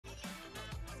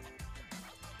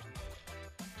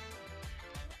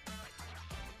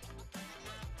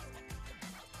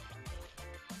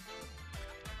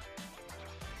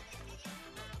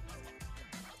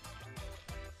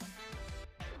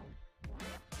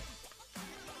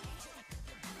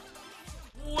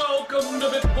Welcome to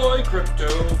BitBoy Crypto.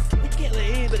 We can't let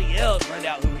anybody else find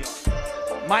out who we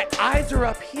are. My eyes are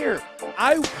up here.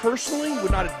 I personally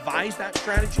would not advise that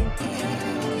strategy.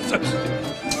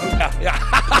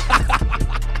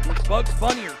 Bugs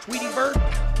Bunny or Tweety Bird,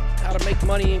 how to make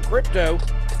money in crypto.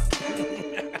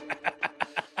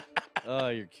 Oh,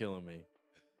 you're killing me.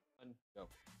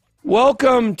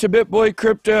 Welcome to BitBoy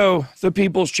Crypto, the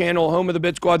people's channel, home of the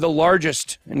BitSquad, the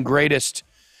largest and greatest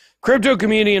crypto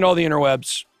community in all the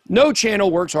interwebs. No channel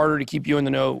works harder to keep you in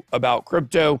the know about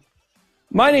crypto.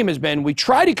 My name is Ben. We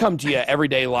try to come to you every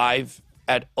day live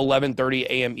at 11:30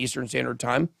 a.m. Eastern Standard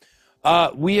Time.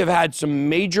 We have had some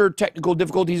major technical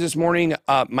difficulties this morning.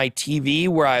 My TV,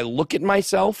 where I look at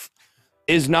myself,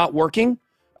 is not working.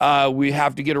 We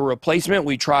have to get a replacement.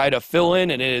 We try to fill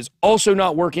in, and it is also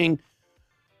not working.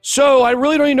 So I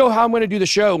really don't even know how I'm going to do the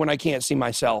show when I can't see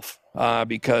myself,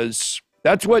 because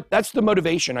that's the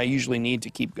motivation I usually need to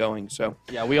keep going. So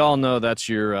yeah, we all know that's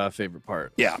your favorite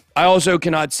part. Yeah. I also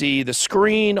cannot see the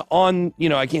screen on,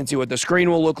 I can't see what the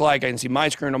screen will look like. I can see my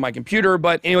screen on my computer.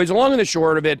 But anyways, along and the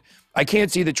short of it, I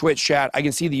can't see the Twitch chat. I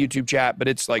can see the YouTube chat, but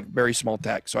it's like very small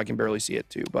text, so I can barely see it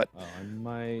too. But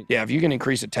yeah, if you can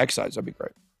increase the text size, that'd be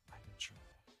great.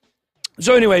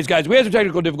 So anyways, guys, we had some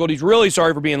technical difficulties. Really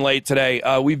sorry for being late today.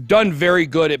 We've done very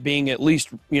good at being at least,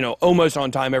 almost on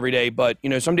time every day. But,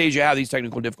 some days you have these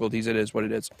technical difficulties. It is what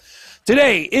it is.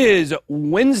 Today is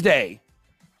Wednesday,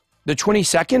 the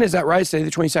 22nd. Is that right? Today the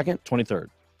 22nd? 23rd.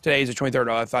 Today is the 23rd.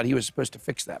 Oh, I thought he was supposed to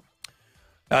fix that.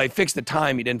 He fixed the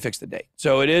time. He didn't fix the date.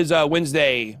 So it is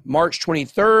Wednesday, March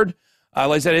 23rd.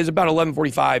 Like I said, it is about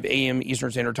 11:45 a.m.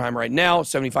 Eastern Standard Time right now.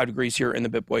 75 degrees here in the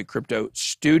BitBoy Crypto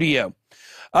studio.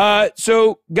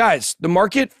 So guys, the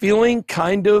market feeling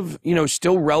kind of,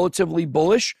 still relatively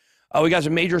bullish. We got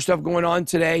some major stuff going on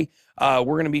today. We're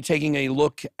going to be taking a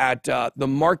look at the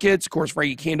markets. Of course,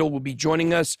 Frankie Candle will be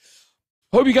joining us.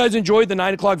 Hope you guys enjoyed the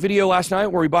 9 o'clock video last night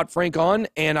where we bought Frank on.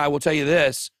 And I will tell you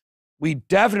this, we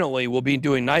definitely will be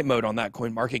doing night mode on that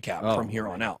coin market cap from here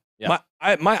on out. Yeah.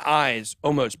 My eyes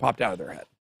almost popped out of their head.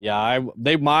 Yeah,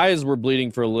 my eyes were bleeding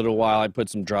for a little while. I put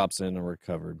some drops in and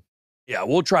recovered. Yeah,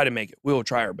 we'll try to make it. We will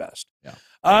try our best.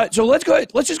 Yeah. So let's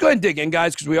just go ahead and dig in,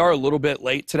 guys, because we are a little bit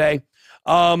late today.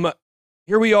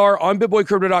 Here we are on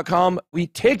BitBoyCrypto.com. We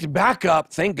ticked back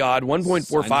up, thank God,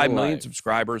 1.45 million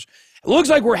subscribers. It looks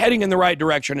like we're heading in the right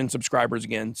direction in subscribers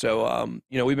again. So,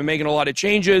 we've been making a lot of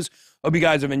changes. Hope you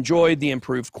guys have enjoyed the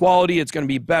improved quality. It's going to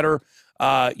be better.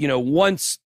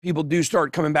 Once people do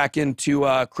start coming back into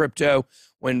crypto,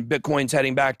 when Bitcoin's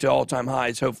heading back to all-time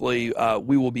highs, hopefully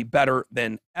we will be better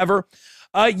than ever.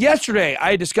 Yesterday,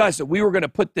 I discussed that we were going to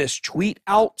put this tweet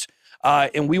out,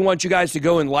 and we want you guys to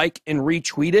go and like and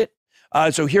retweet it.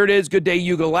 So here it is. Good day,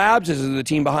 Yuga Labs. This is the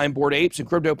team behind Bored Apes and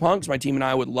CryptoPunks. My team and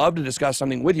I would love to discuss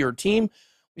something with your team.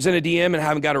 We sent a DM and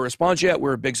haven't got a response yet.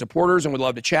 We're big supporters and would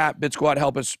love to chat. BitSquad,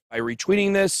 help us by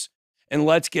retweeting this, and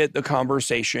let's get the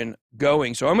conversation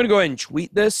going. So I'm going to go ahead and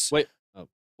tweet this. Wait. Oh.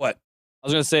 What? I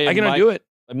was going to say, I cannot do it.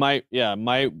 It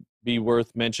might be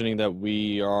worth mentioning that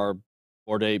we are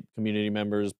Bored Ape community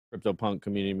members, CryptoPunk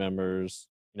community members.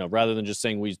 Rather than just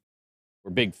saying we're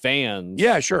big fans.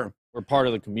 Yeah, sure. We're part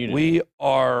of the community. We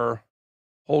are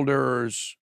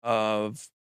holders of.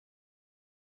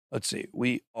 Let's see.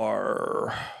 We've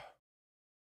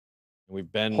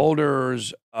been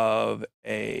holders of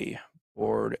a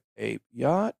Bored Ape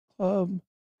Yacht Club.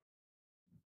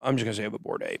 I'm just gonna say of a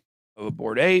Bored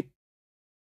Ape.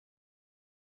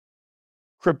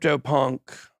 CryptoPunk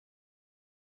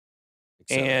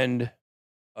and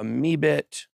a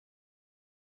MeBit.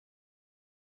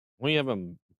 We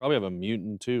probably have a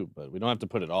mutant too, but we don't have to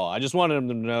put it all. I just wanted them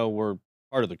to know we're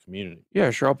part of the community. Yeah,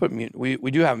 sure. I'll put mutant. We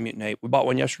do have a mutant ape. We bought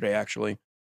one yesterday, actually.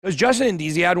 Because Justin and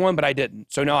DZ had one, but I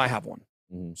didn't. So now I have one.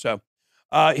 Mm-hmm. So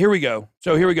here we go.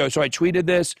 So I tweeted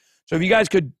this. So if you guys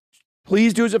could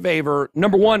please do us a favor.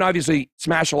 Number one, obviously,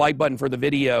 smash the like button for the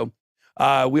video.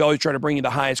 We always try to bring you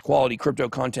the highest quality crypto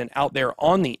content out there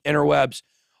on the interwebs.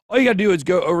 All you got to do is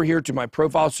go over here to my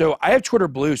profile. So I have Twitter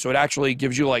Blue, so it actually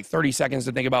gives you like 30 seconds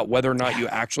to think about whether or not you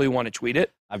actually want to tweet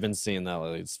it. I've been seeing that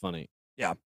lately. It's funny.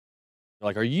 Yeah. You're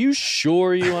like, are you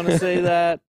sure you want to say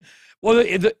that? Well,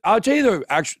 I'll tell you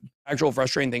the actual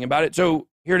frustrating thing about it. So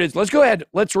here it is. Let's go ahead.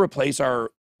 Let's replace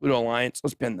our Pluto Alliance.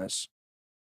 Let's pin this.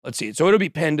 Let's see. So it'll be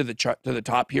pinned to the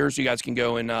top here, so you guys can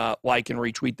go and like and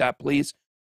retweet that, please.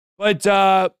 But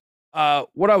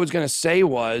what I was going to say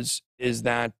is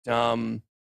that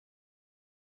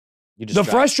the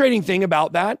frustrating thing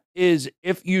about that is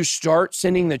if you start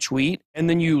sending the tweet and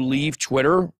then you leave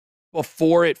Twitter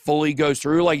before it fully goes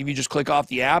through, like if you just click off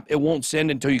the app, it won't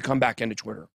send until you come back into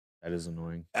Twitter. That is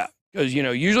annoying. Yeah. Because, you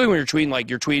know, usually when you're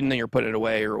tweeting, then you're putting it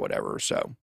away or whatever.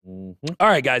 So, all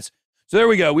right, guys. So there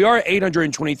we go. We are at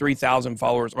 823,000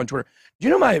 followers on Twitter. Do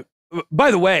you know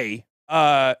by the way,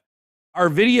 our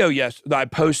video that I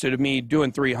posted of me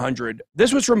doing 300,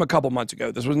 this was from a couple months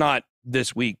ago. This was not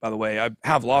this week, by the way. I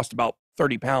have lost about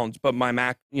 30 pounds, but my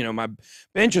my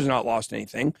bench has not lost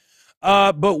anything.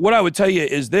 But what I would tell you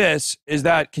is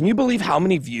that, can you believe how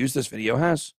many views this video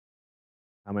has?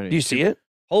 How many? Do you see it?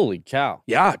 Holy cow.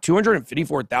 Yeah,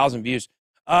 254,000 views.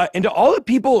 And to all the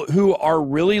people who are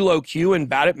really low Q and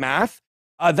bad at math,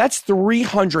 that's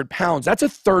 300 pounds. That's a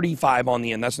 35 on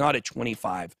the end. That's not a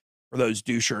 25 for those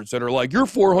douchers that are like, you're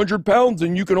 400 pounds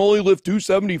and you can only lift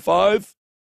 275.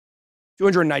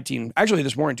 219. Actually,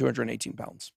 this morning, 218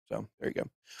 pounds. So there you go.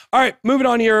 All right, moving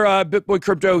on here. BitBoy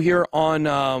Crypto here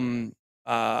on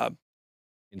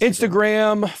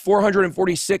Instagram,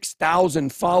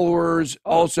 446,000 followers.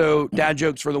 Also, dad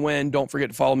jokes for the win. Don't forget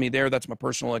to follow me there. That's my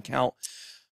personal account.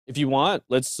 If you want,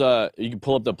 you can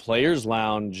pull up the Players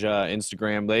Lounge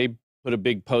Instagram. They put a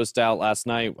big post out last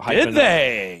night. Did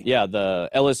they? Yeah, the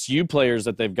LSU players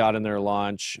that they've got in their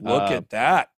launch. Look at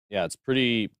that. Yeah, it's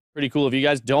pretty cool. If you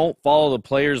guys don't follow the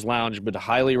Players Lounge, but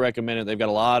highly recommend it. They've got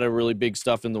a lot of really big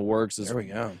stuff in the works. There we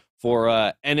go.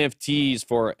 For NFTs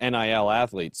for NIL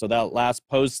athletes. So that last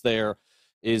post there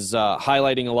is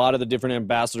highlighting a lot of the different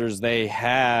ambassadors they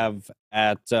have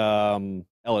at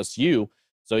LSU.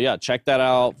 So yeah, check that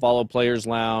out. Follow Players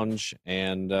Lounge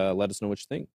and let us know what you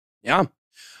think. Yeah.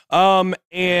 I mean,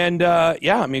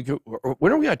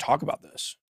 when are we going to talk about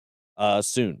this?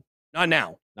 Soon. Not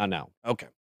now. Not now. Okay.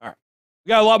 All right. We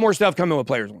got a lot more stuff coming with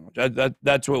Players Lounge.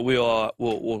 That's what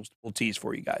we'll tease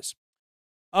for you guys.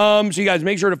 So you guys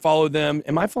make sure to follow them.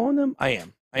 Am I following them? I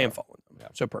am following them. Yeah.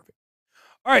 So perfect.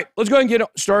 All right, let's go ahead and get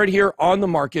started here on the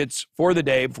markets for the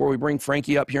day before we bring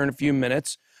Frankie up here in a few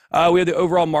minutes. We have the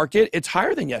overall market. It's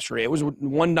higher than yesterday. It was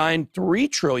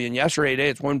 1.93 trillion yesterday. Today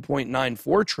it's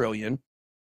 1.94 trillion.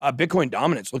 Bitcoin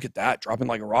dominance, look at that, dropping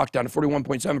like a rock down to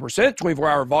 41.7%.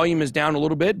 24-hour volume is down a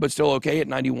little bit, but still okay at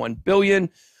 91 billion.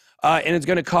 And it's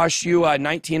going to cost you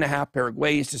 19.5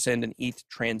 Paraguays to send an ETH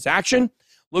transaction.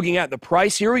 Looking at the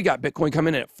price here, we got Bitcoin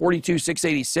coming in at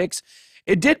 42,686.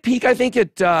 It did peak, I think,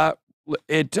 at a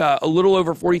little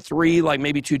over 43, like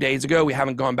maybe 2 days ago. We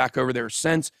haven't gone back over there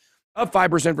since. Up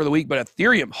 5% for the week, but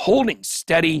Ethereum holding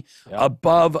steady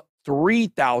above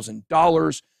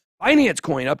 $3,000. Binance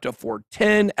Coin up to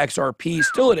 410. XRP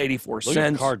still at 84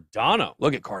 cents. Look at Cardano.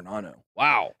 Look at Cardano.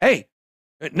 Wow. Hey,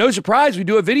 no surprise, we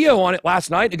do a video on it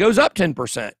last night. It goes up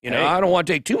 10%. You know, I don't want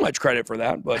to take too much credit for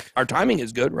that, but our timing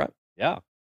is good, right? Yeah.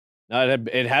 No,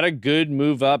 it had a good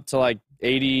move up to like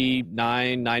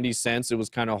 89, 90 cents. It was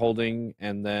kind of holding,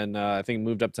 and then I think it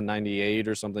moved up to 98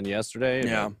 or something yesterday.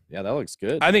 Yeah. Yeah, that looks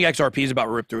good. I think XRP is about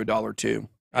to rip through $1 too.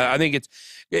 I think it's,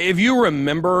 if you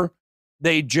remember,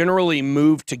 they generally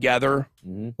move together.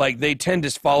 Like they tend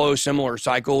to follow similar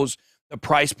cycles. The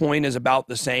price point is about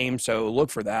the same, so look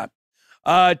for that.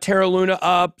 Terra Luna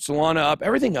up, Solana up,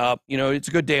 everything up. You know, it's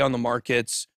a good day on the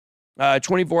markets.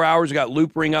 24 hours, we got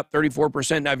Loopring up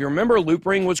 34%. Now, if you remember,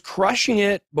 Loopring was crushing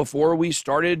it before we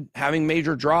started having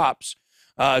major drops.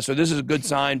 So this is a good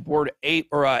sign. Bored Ape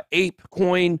or Ape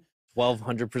coin.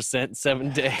 1,200%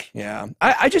 7 day. Yeah.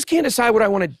 I just can't decide what I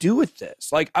want to do with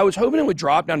this. Like, I was hoping it would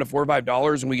drop down to $4 or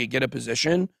 $5 and we could get a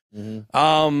position.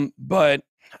 But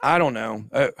I don't know.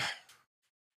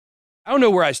 I don't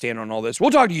know where I stand on all this. We'll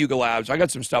talk to Yuga Labs. I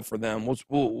got some stuff for them.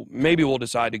 Maybe we'll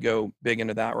decide to go big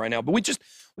into that right now. But we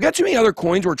got too many other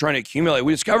coins we're trying to accumulate.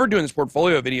 We discovered doing this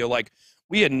portfolio video, like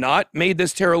we had not made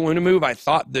this Terra Luna move. I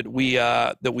thought that we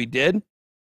did.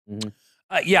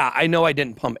 Yeah, I know I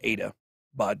didn't pump ADA,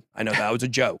 bud. I know that was a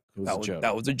joke.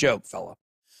 That was a joke, fella.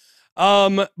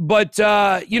 But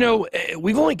you know,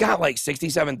 we've only got like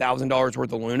 $67,000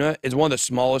 worth of Luna. It's one of the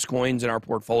smallest coins in our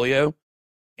portfolio.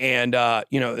 And,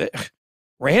 you know,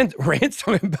 Rand's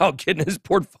talking about getting his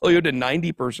portfolio to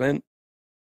 90%.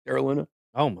 Terra Luna.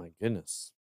 Oh, my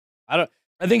goodness. I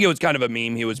think it was kind of a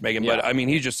meme he was making, but I mean,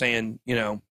 he's just saying, you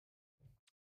know,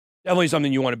 definitely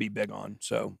something you want to be big on.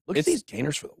 So look at these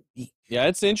gainers for the week. Yeah,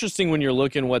 it's interesting when you're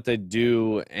looking what they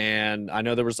do. And I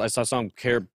know I saw some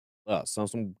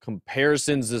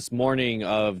comparisons this morning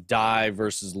of DAI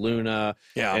versus Luna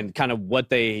and kind of what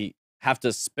they have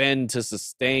to spend to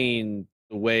sustain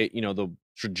the way, you know, the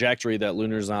trajectory that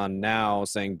Lunar's on now,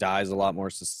 saying DAI is a lot more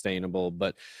sustainable,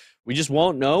 but we just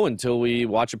won't know until we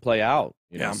watch it play out.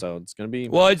 You know? So it's going to be.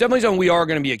 Well, it's definitely something we are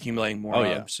going to be accumulating more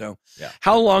of. So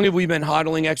how long have we been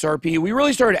hodling XRP? We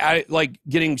really started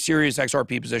getting serious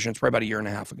XRP positions probably about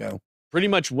 1.5 years ago. pretty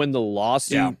much when the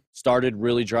lawsuit started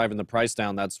really driving the price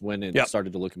down, that's when it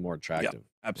started to look more attractive.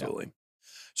 Absolutely. Yeah.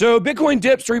 So Bitcoin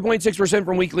dips 3.6%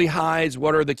 from weekly highs.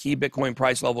 What are the key Bitcoin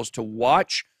price levels to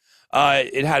watch?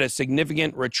 It had a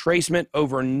significant retracement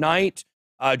overnight,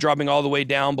 dropping all the way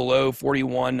down below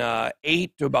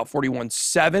 41.8 to about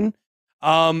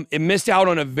 41.7. It missed out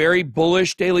on a very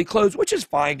bullish daily close, which is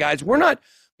fine, guys. We're not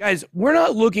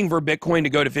looking for Bitcoin to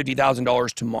go to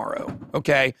 $50,000 tomorrow,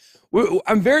 okay?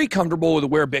 I'm very comfortable with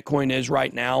where Bitcoin is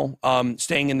right now,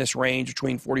 staying in this range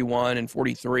between 41 and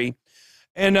 43.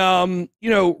 And,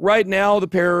 right now, the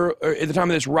pair, at the time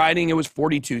of this writing, it was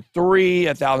 42.3,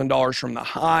 $1,000 from the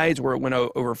highs where it went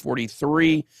over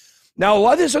 43. Now, a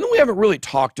lot of this is something we haven't really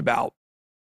talked about.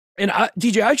 And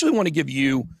DJ, I actually want to give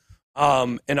you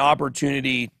an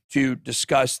opportunity to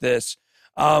discuss this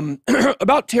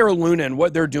about Terra Luna and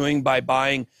what they're doing by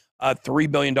buying $3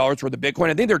 billion worth of Bitcoin.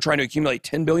 I think they're trying to accumulate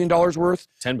 $10 billion worth.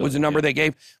 10 billion was the number they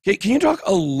gave. Can you talk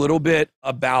a little bit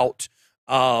about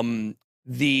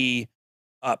the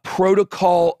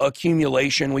protocol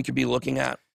accumulation we could be looking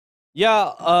at?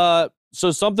 Yeah. So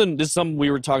this is something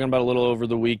we were talking about a little over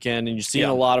the weekend, and you're seeing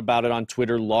a lot about it on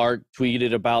Twitter. Lark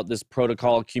tweeted about this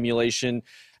protocol accumulation.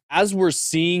 As we're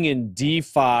seeing in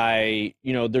DeFi,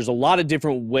 there's a lot of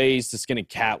different ways to skin a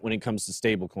cat when it comes to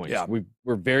stable coins. Yeah.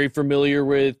 We're very familiar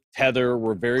with Tether.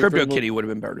 We're very CryptoKitty would have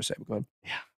been better to say. Go ahead.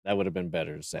 Yeah, that would have been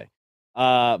better to say.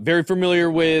 Very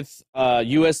familiar with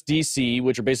USDC,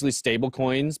 which are basically stable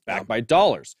coins backed by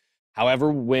dollars.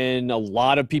 However, when a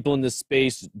lot of people in this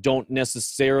space don't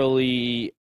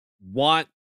necessarily want,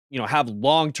 have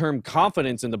long-term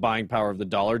confidence in the buying power of the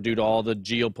dollar due to all the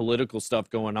geopolitical stuff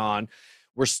going on,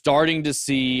 we're starting to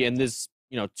see, and this,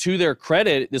 to their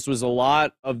credit, this was a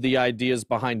lot of the ideas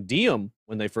behind Diem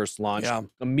when they first launched,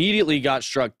 immediately got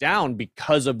struck down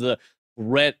because of the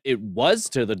threat it was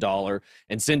to the dollar.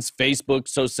 And since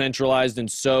Facebook's so centralized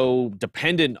and so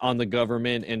dependent on the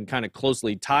government and kind of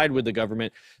closely tied with the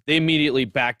government, they immediately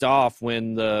backed off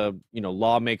when the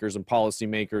lawmakers and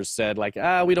policymakers said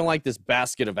we don't like this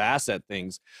basket of asset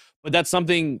things. But that's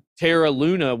something Terra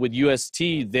Luna with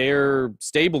UST, their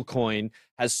stable coin,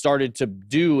 has started to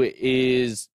do,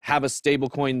 is have a stable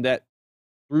coin that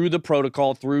through the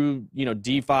protocol, through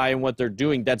DeFi and what they're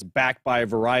doing, that's backed by a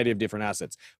variety of different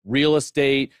assets, real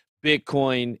estate,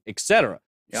 Bitcoin, etc.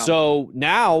 Yeah. So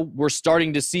now we're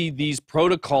starting to see these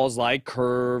protocols like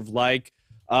Curve, like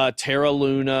Terra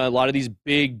Luna, a lot of these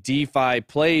big DeFi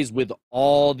plays with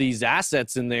all these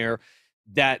assets in there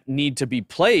that need to be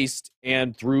placed,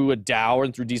 and through a DAO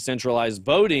and through decentralized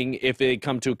voting, if they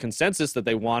come to a consensus that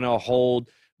they want to hold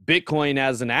Bitcoin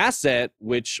as an asset,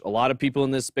 which a lot of people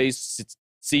in this space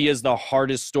see as the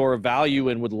hardest store of value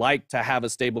and would like to have a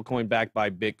stable coin backed by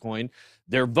Bitcoin,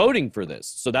 they're voting for this.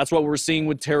 So that's what we're seeing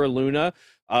with Terra Luna.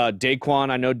 Daquan,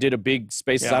 I know, did a big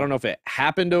spaces. Yeah. I don't know if it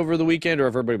happened over the weekend or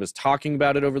if everybody was talking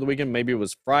about it over the weekend. Maybe it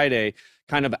was Friday,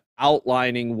 kind of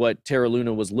outlining what Terra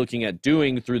Luna was looking at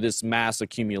doing through this mass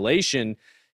accumulation.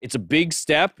 It's a big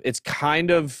step. It's kind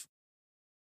of,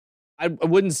 I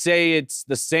wouldn't say it's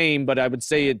the same, but I would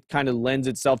say it kind of lends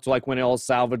itself to like when El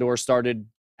Salvador started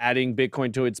adding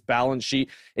Bitcoin to its balance sheet.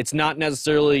 It's not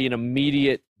necessarily an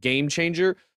immediate game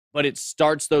changer, but it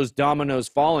starts those dominoes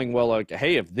falling. Well, like,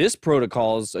 hey, if this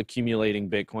protocol is accumulating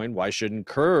Bitcoin, why shouldn't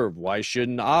Curve? Why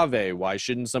shouldn't Aave? Why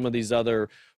shouldn't some of these other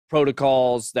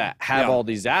protocols that have all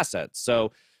these assets?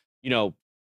 So,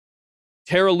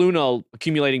 Terra Luna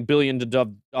accumulating billions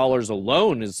of dollars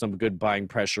alone is some good buying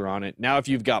pressure on it. Now, if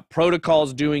you've got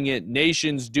protocols doing it,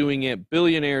 nations doing it,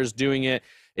 billionaires doing it,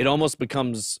 it almost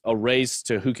becomes a race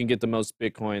to who can get the most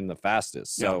Bitcoin the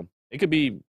fastest. So it could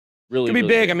be really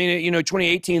big. I mean,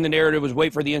 2018, the narrative was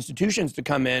wait for the institutions to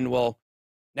come in. Well,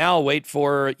 now wait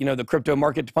for, the crypto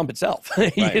market to pump itself.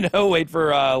 Right. Wait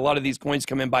for a lot of these coins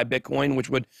come in by Bitcoin, which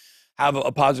would have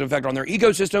a positive effect on their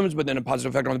ecosystems, but then a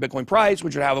positive effect on the Bitcoin price,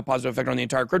 which would have a positive effect on the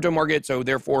entire crypto market. So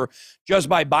therefore, just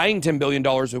by buying $10 billion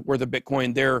worth of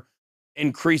Bitcoin, they're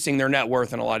increasing their net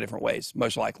worth in a lot of different ways,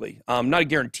 most likely. Not a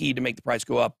guarantee to make the price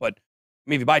go up, but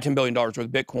if you buy $10 billion worth of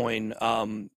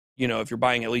Bitcoin, if you're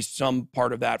buying at least some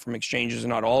part of that from exchanges and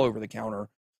not all over the counter,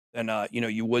 then,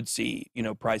 you would see,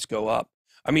 price go up.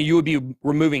 I mean, you would be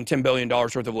removing $10 billion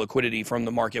worth of liquidity from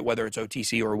the market, whether it's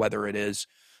OTC or whether it is,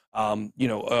 on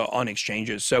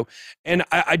exchanges. So, and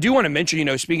I do want to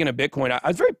mention, speaking of Bitcoin, I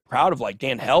was very proud of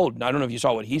Dan Held. And I don't know if you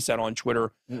saw what he said on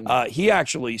Twitter. He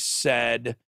actually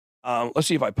said, let's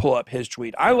see if I pull up his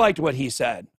tweet. I liked what he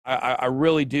said. I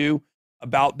really do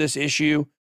about this issue.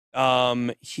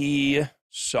 He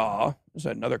saw, is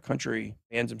that another country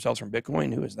bans themselves from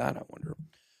Bitcoin? Who is that, I wonder?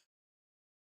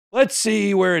 Let's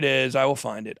see where it is. I will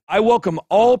find it. I welcome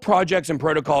all projects and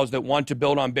protocols that want to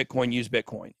build on Bitcoin, use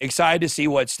Bitcoin. Excited to see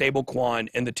what Stablecoin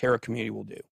and the Terra community will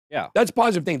do. Yeah. That's a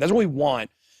positive thing. That's what we want.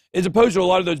 As opposed to a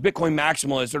lot of those Bitcoin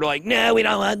maximalists that are like, no, we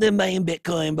don't want them buying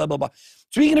Bitcoin, blah, blah, blah.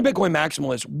 Speaking of Bitcoin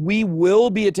maximalists, we will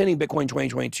be attending Bitcoin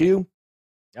 2022.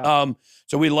 Yeah.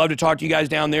 So we'd love to talk to you guys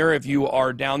down there. If you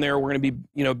are down there, we're going to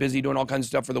be, busy doing all kinds of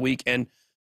stuff for the week. And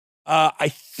I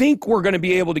think we're going to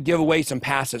be able to give away some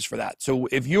passes for that. So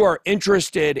if you are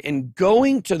interested in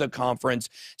going to the conference,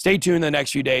 stay tuned the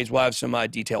next few days. We'll have some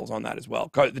details on that as well.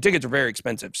 The tickets are very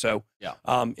expensive. So yeah.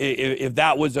 If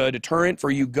that was a deterrent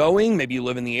for you going, maybe you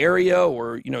live in the area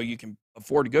or, you can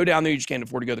afford to go down there, you just can't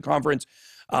afford to go to the conference,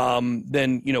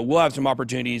 then, we'll have some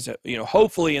opportunities,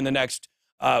 hopefully in the next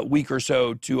week or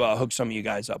so to hook some of you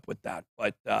guys up with that.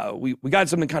 But we got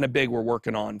something kind of big we're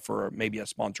working on for maybe a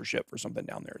sponsorship for something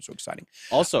down there. So exciting.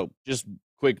 Also, just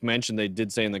quick mention, they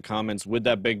did say in the comments, with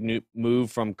that big new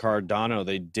move from Cardano,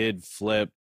 they did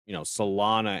flip,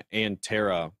 Solana and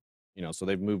Terra, so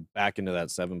they've moved back into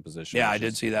that 7 position. Yeah, I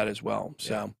did see that as well.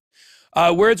 Yeah.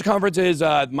 So where it's a conference is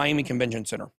Miami Convention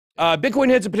Center. Bitcoin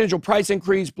hits a potential price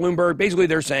increase. Bloomberg, basically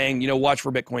they're saying, watch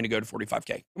for Bitcoin to go to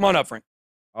 45K. Come on up, Frank.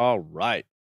 All right.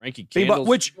 Frankie Candles.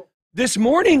 Which this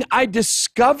morning I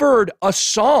discovered a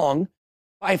song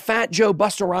by Fat Joe,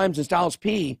 Busta Rhymes, and Styles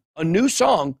P, a new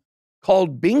song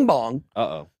called Bing Bong.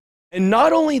 Uh-oh. And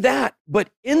not only that, but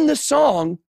in the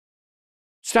song,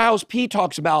 Styles P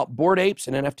talks about Bored Apes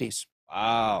and NFTs.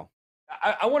 Wow.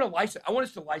 I want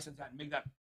us to license that and make that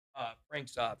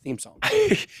Frank's theme song.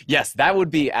 Yes, that would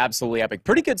be absolutely epic.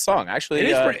 Pretty good song, actually.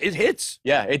 It hits.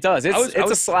 Yeah, it does. It's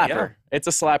a slapper. Yeah. It's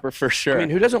a slapper for sure. I mean,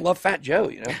 who doesn't love Fat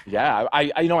Joe, Yeah,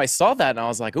 I saw that and I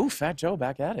was like, ooh, Fat Joe,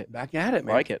 back at it. Back at it,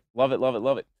 man. Like it. Love it, love it,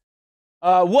 love it.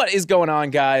 What is going on,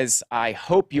 guys? I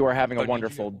hope you are having a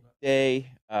wonderful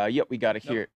day. Yep, we got to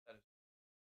hear it.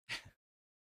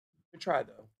 Good try,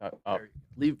 though.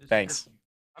 Thanks.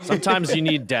 Sometimes you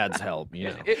need dad's help.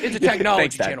 It's a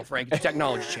technology channel, Frank. It's a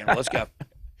technology channel. Let's go.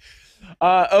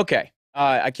 Okay.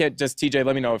 I can't just, TJ,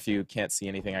 let me know if you can't see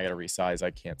anything. I got to resize. I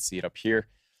can't see it up here.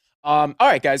 All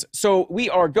right, guys. So we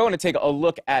are going to take a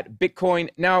look at Bitcoin.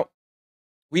 Now,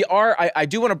 I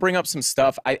do want to bring up some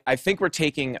stuff. I think we're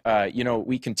taking,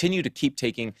 we continue to keep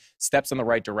taking steps in the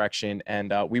right direction,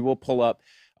 and we will pull up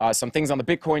some things on the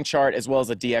Bitcoin chart as well as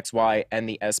the DXY and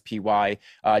the SPY.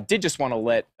 Did just want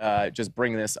to just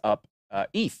bring this up.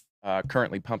 ETH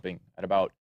currently pumping at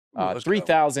about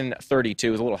 3,032.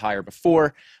 It was a little higher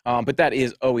before, but that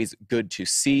is always good to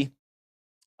see.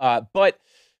 But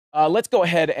let's go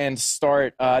ahead and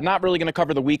start. Not really going to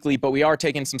cover the weekly, but we are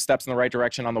taking some steps in the right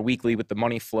direction on the weekly with the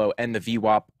money flow and the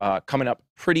VWAP coming up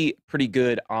pretty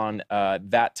good on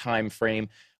that time frame.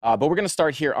 But we're going to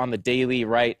start here on the daily,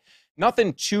 right?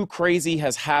 Nothing too crazy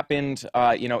has happened,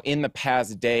 in the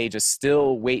past day. Just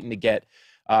still waiting to get,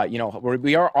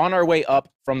 we are on our way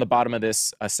up from the bottom of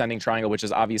this ascending triangle, which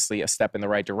is obviously a step in the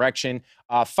right direction.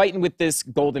 Fighting with this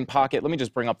golden pocket. Let me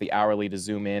just bring up the hourly to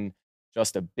zoom in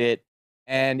just a bit.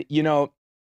 And,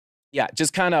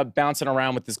 just kind of bouncing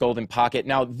around with this golden pocket.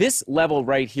 Now, this level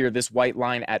right here, this white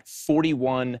line at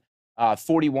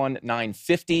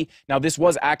 41,950. Now, this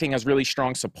was acting as really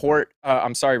strong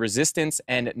resistance.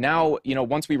 And now,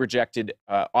 once we rejected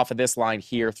off of this line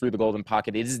here through the golden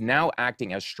pocket, it is now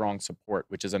acting as strong support,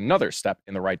 which is another step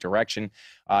in the right direction.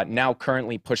 Now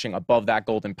currently pushing above that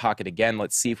golden pocket again.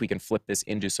 Let's see if we can flip this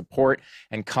into support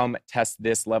and come test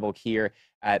this level here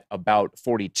at about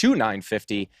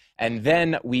 42,950, and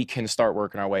then we can start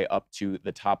working our way up to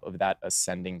the top of that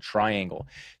ascending triangle.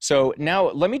 So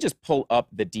now let me just pull up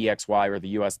the DXY, or the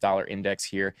US dollar index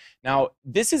here. Now,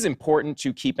 this is important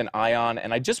to keep an eye on,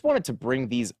 and I just wanted to bring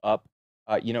these up,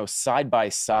 side by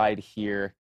side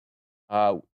here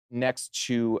next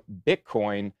to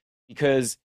Bitcoin,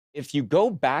 because if you go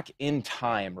back in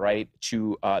time, right,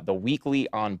 to the weekly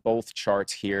on both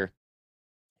charts here,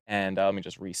 and let me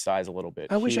just resize a little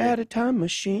bit. I wish I had a time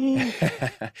machine. Is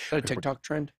that a TikTok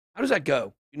trend? How does that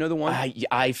go? You know the one?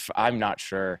 I'm not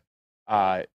sure.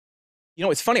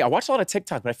 It's funny. I watch a lot of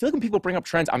TikTok, but I feel like when people bring up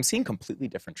trends, I'm seeing completely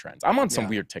different trends. I'm on some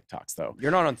weird TikToks, though.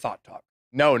 You're not on Thought Talk.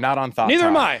 No, not on Thought Neither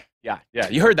Talk. am I. Yeah.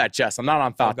 You heard that, Jess. I'm not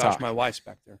on Thought Talk. My wife's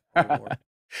back there.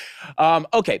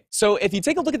 Okay, so if you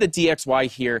take a look at the DXY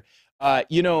here,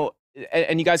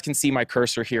 and you guys can see my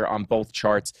cursor here on both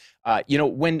charts.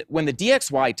 When the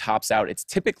DXY tops out, it's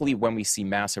typically when we see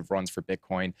massive runs for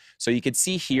Bitcoin. So you can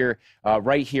see here,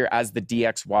 right here as the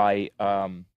DXY.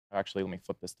 Actually, let me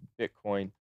flip this to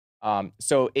Bitcoin.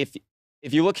 So if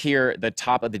you look here, the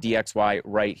top of the DXY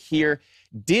right here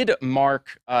did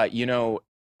mark,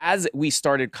 as we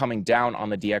started coming down on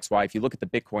the DXY, if you look at the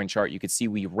Bitcoin chart, you could see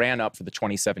we ran up for the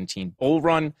 2017 bull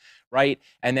run, right?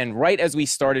 And then right as we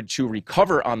started to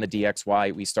recover on the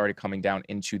DXY, we started coming down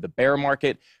into the bear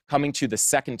market, coming to the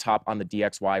second top on the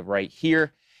DXY right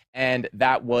here. And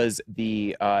that was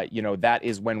the, that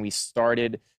is when we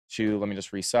started to, let me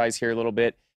just resize here a little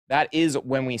bit. That is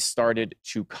when we started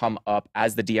to come up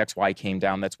as the DXY came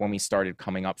down. That's when we started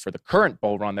coming up for the current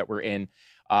bull run that we're in,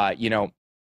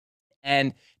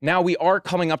 and now we are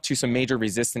coming up to some major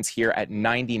resistance here at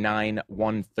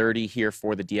 99,130 here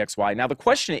for the DXY. Now the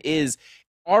question is,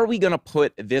 are we going to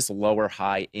put this lower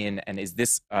high in, and is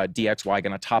this DXY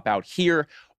going to top out here?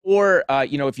 Or,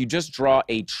 if you just draw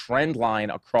a trend line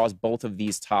across both of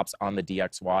these tops on the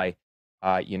DXY,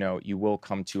 you will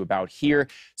come to about here.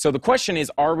 So the question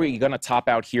is, are we going to top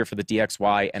out here for the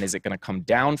DXY, and is it going to come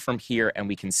down from here and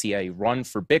we can see a run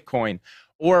for Bitcoin?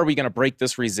 Or are we going to break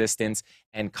this resistance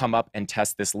and come up and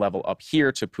test this level up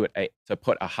here to put a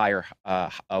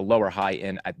lower high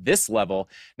in at this level?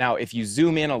 Now, if you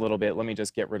zoom in a little bit, let me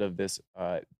just get rid of this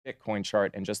Bitcoin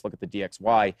chart and just look at the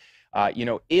DXY.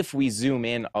 If we zoom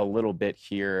in a little bit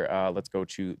here, let's go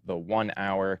to the 1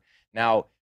 hour. Now,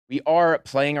 we are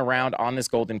playing around on this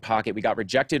golden pocket. We got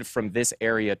rejected from this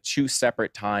area 2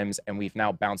 separate times, and we've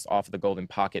now bounced off of the golden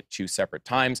pocket 2 separate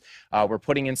times. We're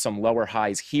putting in some lower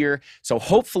highs here. So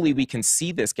hopefully we can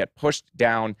see this get pushed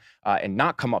down and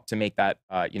not come up to make that,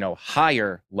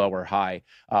 higher lower high.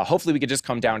 Hopefully we could just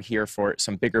come down here for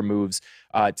some bigger moves,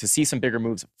 to see some bigger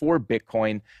moves for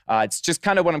Bitcoin. It's just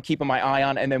kind of what I'm keeping my eye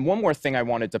on. And then one more thing I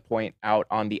wanted to point out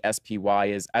on the SPY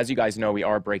is, as you guys know, we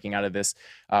are breaking out of this.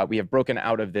 We have broken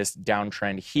out of this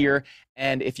downtrend here.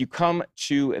 And if you come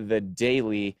to the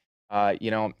daily,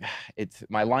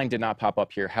 my line did not pop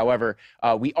up here. However,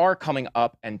 we are coming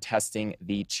up and testing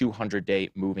the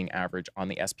 200-day moving average on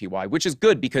the SPY, which is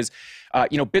good because,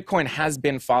 Bitcoin has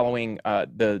been following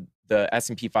the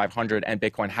S&P 500 and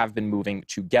Bitcoin have been moving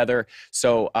together.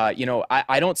 So,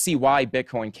 I don't see why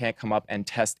Bitcoin can't come up and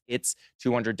test its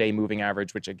 200-day moving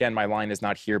average, which again, my line is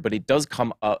not here, but it does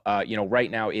come up, right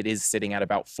now it is sitting at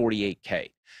about 48K.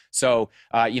 So,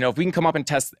 if we can come up and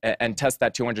test that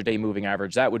 200-day moving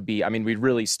average, that would be, we'd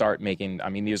really start making,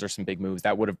 these are some big moves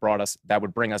that would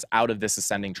bring us out of this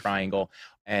ascending triangle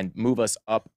and move us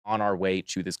up on our way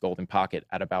to this golden pocket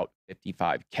at about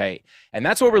 55K. And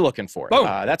that's what we're looking for.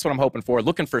 That's what I'm hoping for.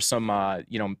 Looking for some,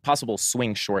 possible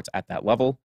swing shorts at that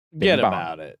level. Forget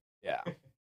about it. Yeah.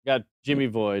 Got Jimmy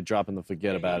Void dropping the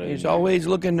forget about it. He's always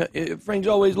looking, Frank's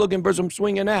always looking for some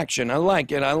swinging action. I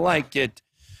like it.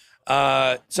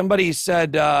 Somebody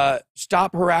said,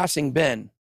 stop harassing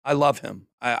Ben. I love him.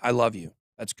 I love you.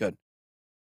 That's good.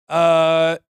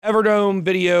 Everdome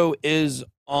video is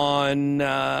on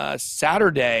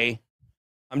Saturday.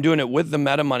 I'm doing it with the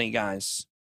Meta Money guys.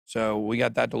 So we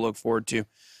got that to look forward to.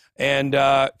 And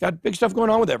got big stuff going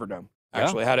on with Everdome.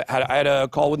 Actually, I had a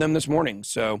call with them this morning.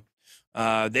 So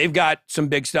they've got some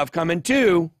big stuff coming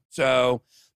too. So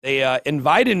they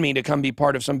invited me to come be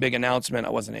part of some big announcement.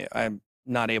 I'm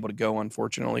not able to go,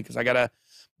 unfortunately, because I got a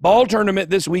ball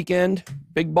tournament this weekend.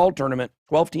 Big ball tournament.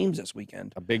 12 teams this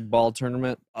weekend. A big ball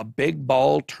tournament? A big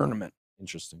ball tournament.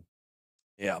 Interesting.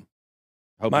 Yeah.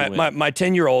 My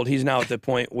 10-year-old, he's now at the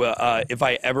point where if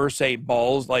I ever say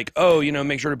balls, like,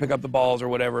 make sure to pick up the balls or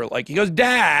whatever, like he goes,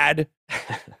 Dad.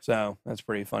 So that's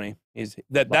pretty funny.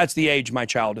 That's the age my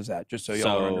child is at, just so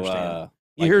y'all understand.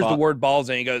 He hears the word balls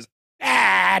and he goes,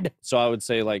 Dad. So I would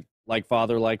say like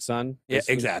father, like son. Yeah,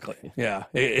 exactly. Yeah,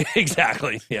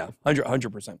 exactly. Yeah,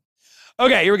 100%.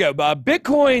 Okay, here we go.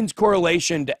 Bitcoin's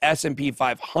correlation to S&P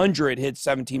 500 hit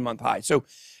 17-month high. So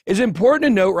it's important to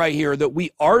note right here that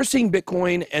we are seeing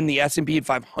Bitcoin and the S&P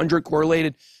 500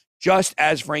 correlated, just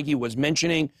as Frankie was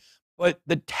mentioning, but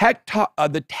the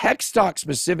tech stock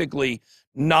specifically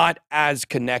not as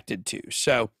connected to.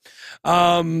 So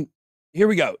here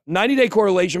we go. 90-day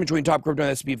correlation between top crypto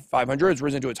and S&P 500 has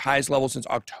risen to its highest level since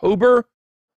October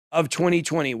of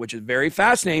 2020, which is very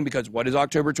fascinating because what is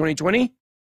October 2020?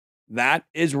 That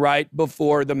is right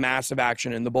before the massive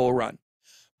action in the bull run.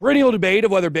 Perennial debate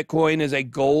of whether Bitcoin is a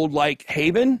gold-like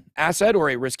haven asset or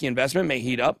a risky investment may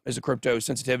heat up as the crypto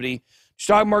sensitivity to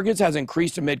stock markets has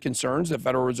increased amid concerns that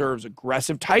Federal Reserve's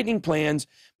aggressive tightening plans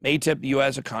may tip the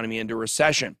U.S. economy into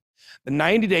recession. The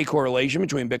 90-day correlation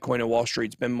between Bitcoin and Wall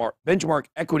Street's benchmark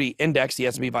equity index, the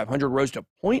S&P 500, rose to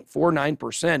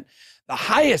 0.49%, the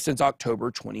highest since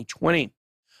October 2020.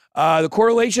 The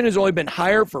correlation has only been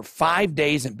higher for 5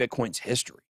 days in Bitcoin's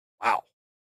history. Wow,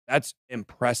 that's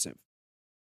impressive.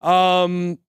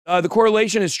 The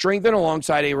correlation is strengthened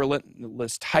alongside a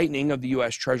relentless tightening of the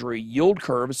U.S. Treasury yield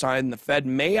curve, a sign the Fed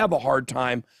may have a hard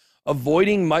time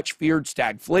avoiding much feared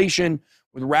stagflation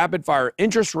with rapid fire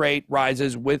interest rate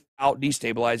rises without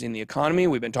destabilizing the economy.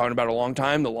 We've been talking about it a long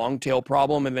time, the long tail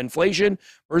problem of inflation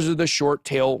versus the short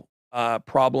tail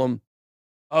problem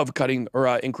of cutting or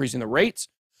increasing the rates.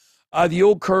 The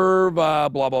yield curve, blah,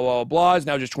 blah, blah, blah, is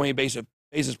now just 20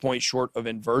 basis points short of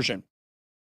inversion.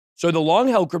 So the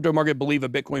long-held crypto market belief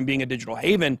of Bitcoin being a digital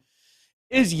haven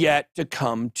is yet to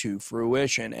come to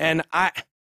fruition. And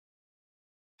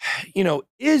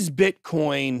is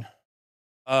Bitcoin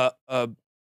a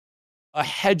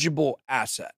hedgeable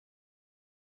asset?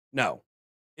 No.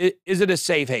 Is it a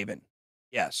safe haven?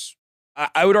 Yes.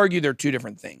 I would argue they're two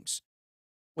different things.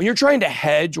 When you're trying to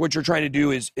hedge, what you're trying to do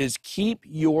is keep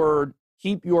your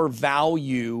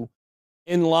value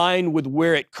in line with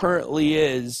where it currently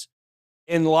is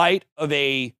in light of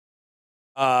a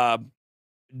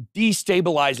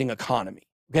destabilizing economy.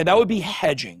 Okay, that would be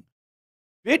hedging.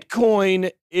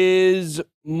 Bitcoin is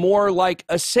more like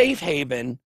a safe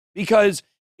haven because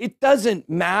it doesn't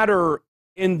matter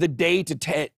in the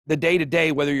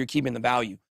day-to-day whether you're keeping the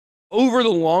value. Over the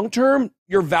long term,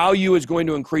 your value is going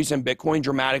to increase in Bitcoin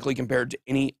dramatically compared to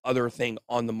any other thing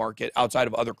on the market outside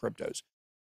of other cryptos.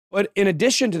 But in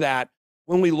addition to that,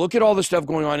 when we look at all the stuff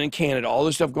going on in Canada, all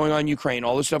the stuff going on in Ukraine,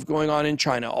 all the stuff going on in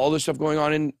China, all the stuff going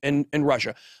on in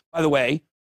Russia. By the way,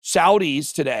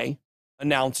 Saudis today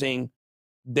announcing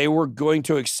they were going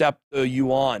to accept the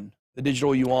yuan, the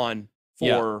digital yuan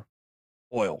for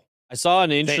oil. I saw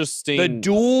an interesting...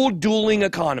 The dueling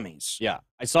economies. Yeah.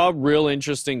 I saw a real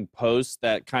interesting post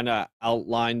that kind of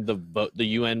outlined the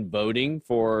UN voting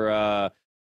for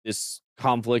this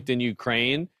conflict in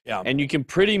Ukraine. Yeah. And you can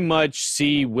pretty much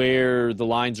see where the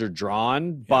lines are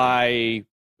drawn by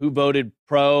who voted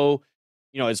pro,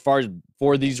 as far as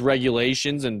for these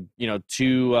regulations and,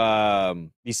 to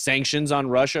these sanctions on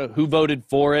Russia, who voted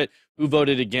for it, who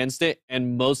voted against it,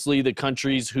 and mostly the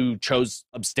countries who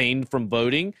abstained from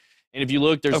voting. And if you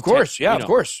look, there's... Of course, of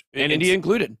course. And India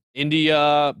included.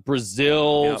 India,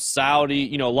 Brazil,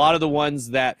 Saudi, a lot of the ones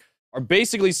that are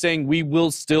basically saying we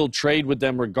will still trade with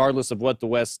them regardless of what the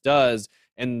West does,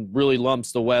 and really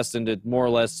lumps the West into more or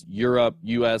less Europe,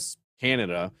 US,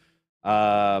 Canada.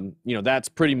 That's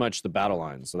pretty much the battle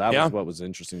line. So that was what was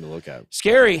interesting to look at.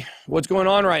 Scary what's going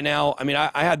on right now. I mean,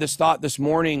 I had this thought this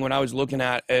morning when I was looking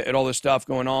at all this stuff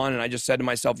going on, and I just said to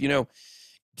myself,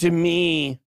 to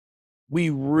me,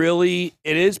 it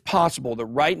is possible that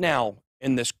right now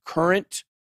in this current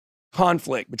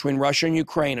conflict between Russia and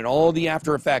Ukraine and all the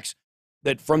after effects,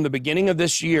 that from the beginning of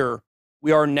this year,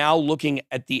 we are now looking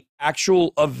at the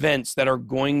actual events that are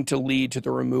going to lead to the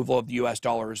removal of the US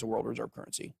dollar as the world reserve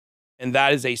currency. And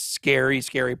that is a scary,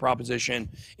 scary proposition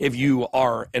if you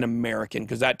are an American,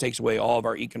 because that takes away all of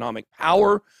our economic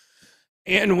power.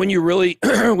 And when you really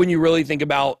think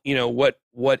about,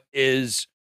 what is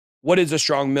a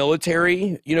strong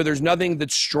military, there's nothing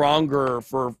that's stronger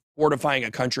for fortifying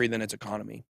a country than its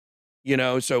economy.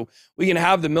 So we can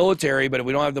have the military, but if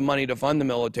we don't have the money to fund the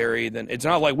military, then it's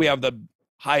not like we have the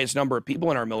highest number of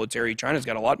people in our military. China's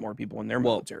got a lot more people in their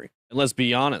military. And let's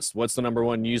be honest, what's the number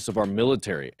one use of our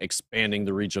military? Expanding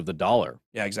the reach of the dollar.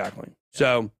 Yeah, exactly.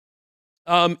 Yeah.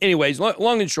 So, anyways,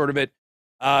 long and short of it,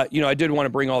 I did want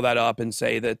to bring all that up and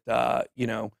say that,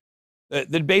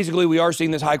 that basically we are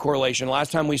seeing this high correlation.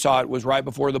 Last time we saw it was right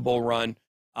before the bull run.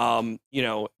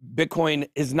 Bitcoin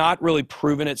has not really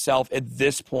proven itself at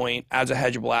this point as a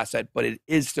hedgeable asset, but it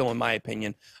is still, in my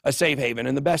opinion, a safe haven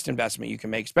and the best investment you can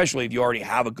make, especially if you already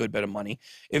have a good bit of money.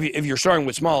 If you're starting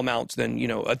with small amounts, then,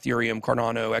 Ethereum,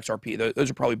 Cardano, XRP,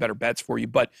 those are probably better bets for you.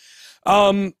 But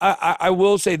I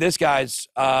will say this, guys,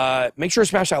 make sure to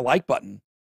smash that like button.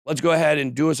 Let's go ahead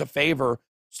and do us a favor.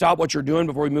 Stop what you're doing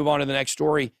before we move on to the next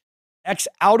story. X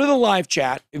out of the live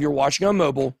chat if you're watching on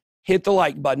mobile. Hit the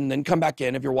like button, then come back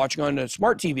in. If you're watching on a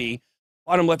smart TV,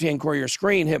 bottom left-hand corner of your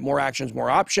screen, hit more actions,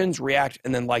 more options, react,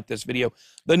 and then like this video.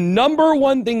 The number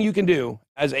one thing you can do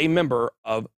as a member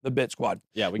of the Bit Squad.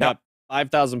 Yeah, we got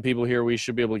 5,000 people here. We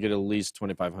should be able to get at least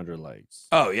 2,500 likes.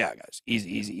 Oh, yeah, guys.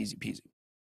 Easy peasy.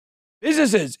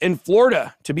 Businesses in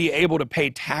Florida to be able to pay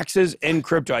taxes in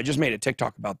crypto. I just made a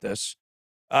TikTok about this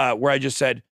where I just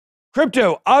said,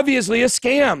 crypto, obviously a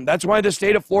scam. That's why the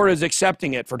state of Florida is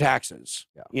accepting it for taxes.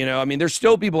 Yeah. There's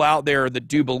still people out there that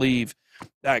do believe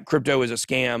that crypto is a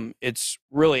scam. It's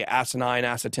really asinine,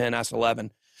 ASA 10, ASA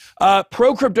 11.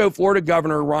 Pro-crypto Florida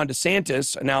Governor Ron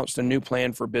DeSantis announced a new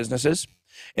plan for businesses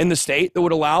in the state that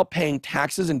would allow paying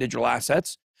taxes in digital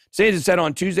assets. DeSantis said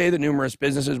on Tuesday that numerous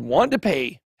businesses want to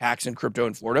pay tax in crypto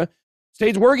in Florida.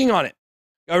 State's working on it.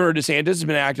 Governor DeSantis has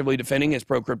been actively defending his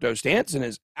pro-crypto stance and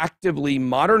has actively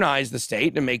modernized the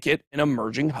state to make it an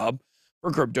emerging hub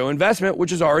for crypto investment,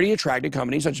 which has already attracted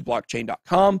companies such as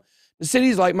blockchain.com to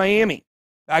cities like Miami.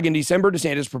 Back in December,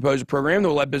 DeSantis proposed a program that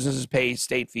will let businesses pay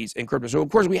state fees in crypto. So, of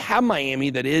course, we have Miami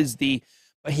that is the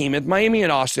behemoth. Miami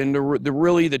and Austin, the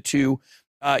really the two,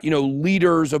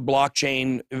 leaders of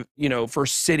blockchain, for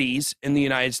cities in the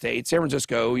United States. San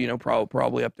Francisco,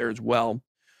 probably up there as well.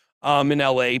 In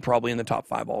LA, probably in the top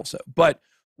 5 also. But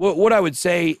what I would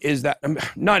say is that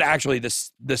not actually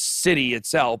the city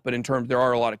itself, but in terms, there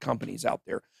are a lot of companies out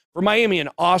there. For Miami and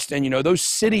Austin, those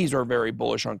cities are very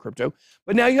bullish on crypto.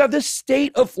 But now you have the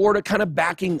state of Florida kind of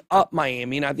backing up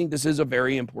Miami, and I think this is a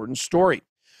very important story.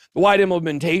 The wide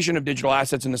implementation of digital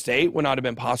assets in the state would not have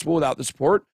been possible without the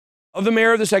support of the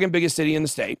mayor of the second biggest city in the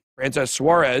state, Francis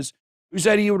Suarez, who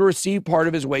said he would receive part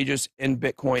of his wages in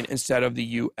Bitcoin instead of the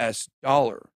U.S.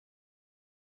 dollar.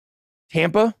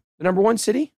 Tampa, the number 1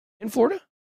 city in Florida?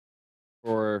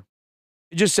 Or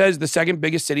it just says the second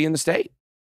biggest city in the state.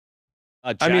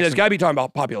 There's got to be talking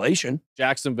about population.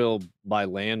 Jacksonville by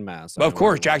landmass. Well, of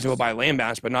course, Jacksonville by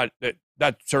landmass, but not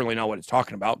that's certainly not what it's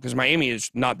talking about, because Miami is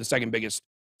not the second biggest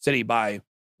city by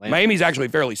land. Miami's actually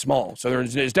fairly small, so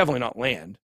it's definitely not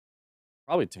land.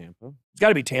 Probably Tampa. It's got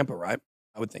to be Tampa, right?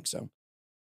 I would think so.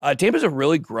 Tampa's a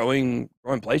really growing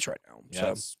place right now.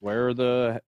 Yeah,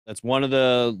 so. That's one of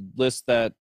the lists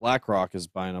that BlackRock is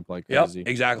buying up like crazy. Yep,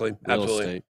 exactly. Absolutely.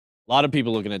 Estate. A lot of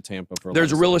people looking at Tampa for.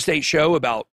 There's a real estate show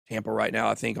about Tampa right now,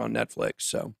 I think, on Netflix.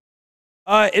 So,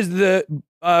 as the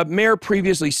mayor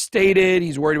previously stated,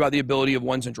 he's worried about the ability of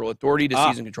one central authority to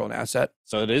seize and control an asset.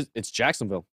 So it's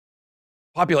Jacksonville.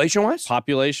 Population-wise?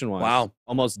 Population-wise. Wow.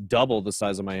 Almost double the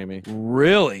size of Miami.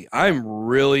 Really? I'm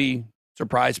really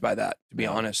surprised by that, to be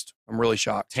honest. I'm really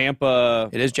shocked. Tampa.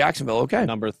 It is Jacksonville. Okay.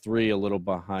 Number 3, a little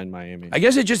behind Miami. I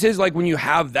guess it just is like when you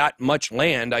have that much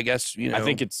land, I guess, I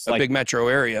think it's a big metro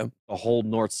area. The whole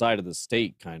north side of the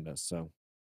state, kind of. So.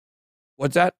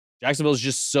 What's that? Jacksonville is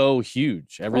just so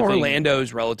huge. Everything.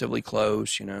 Orlando's relatively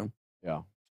close, Yeah.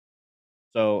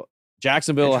 So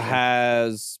Jacksonville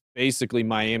has basically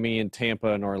Miami and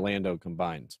Tampa and Orlando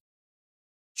combined.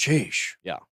 Sheesh.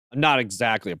 Yeah. Not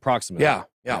exactly, approximately.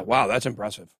 Yeah. Wow, that's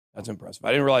impressive. I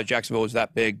didn't realize Jacksonville was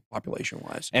that big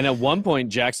population-wise. And at one point,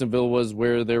 Jacksonville was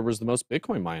where there was the most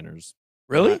Bitcoin miners.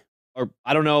 Really? Or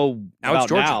I don't know now about it's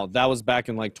Georgia. now. That was back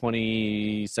in like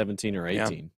 2017 or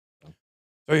 18. Yeah.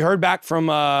 So we heard back from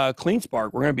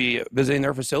CleanSpark. We're going to be visiting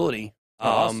their facility.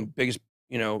 Awesome. Biggest,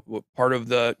 part of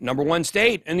the number 1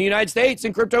 state in the United States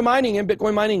in crypto mining and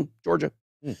Bitcoin mining, Georgia.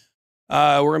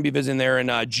 We're going to be visiting there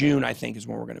in June, I think, is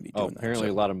when we're going to be doing that. Apparently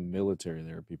a lot of military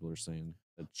there, people are saying.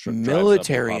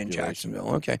 Military in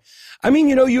Jacksonville. Okay. I mean,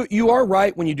 you are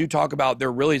right when you do talk about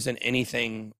there really isn't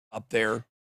anything up there.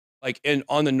 Like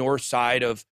on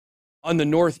the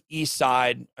northeast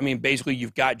side, I mean, basically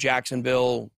you've got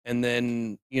Jacksonville, and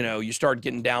then, you start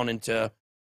getting down into,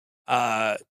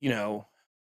 what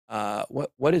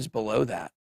is below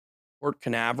that? Port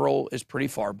Canaveral is pretty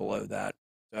far below that.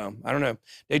 So I don't know.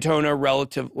 Daytona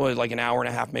was like an hour and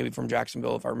a half maybe from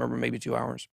Jacksonville, if I remember, maybe 2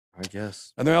 hours. I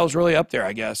guess. Nothing else really up there,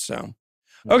 I guess. So,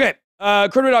 okay.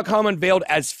 Crypto.com unveiled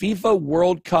as FIFA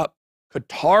World Cup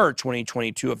Qatar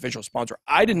 2022 official sponsor.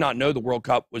 I did not know the World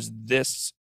Cup was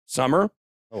this summer.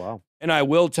 Oh, wow. And I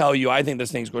will tell you, I think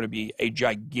this thing's going to be a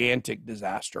gigantic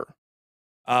disaster.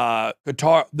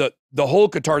 Qatar, the whole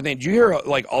Qatar thing. Did you hear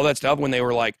like all that stuff when they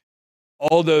were like,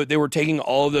 they were taking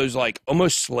all of those like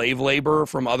almost slave labor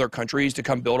from other countries to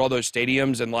come build all those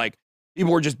stadiums, and like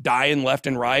people were just dying left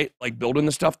and right, like building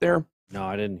the stuff there. No,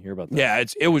 I didn't hear about that. Yeah,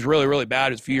 it was really, really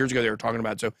bad. It's a few years ago they were talking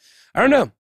about it. So I don't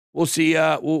know. We'll see.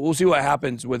 We'll see what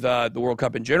happens with the World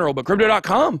Cup in general. But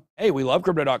Crypto.com, hey, we love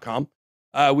Crypto.com.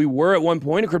 We were at one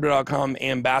point a Crypto.com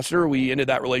ambassador. We ended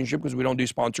that relationship because we don't do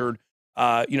sponsored,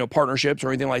 partnerships or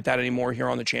anything like that anymore here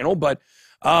on the channel. But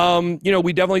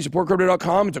we definitely support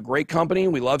Crypto.com. It's a great company.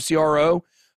 We love CRO.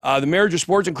 The marriage of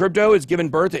sports and crypto has given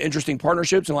birth to interesting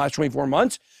partnerships in the last 24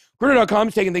 months. Crypto.com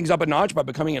is taking things up a notch by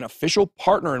becoming an official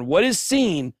partner in what is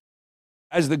seen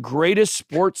as the greatest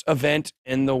sports event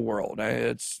in the world.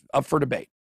 It's up for debate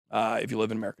if you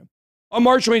live in America. On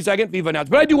March 22nd, VeVe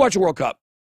announced, but I do watch the World Cup.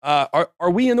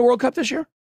 Are we in the World Cup this year?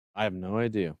 I have no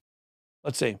idea.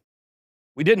 Let's see.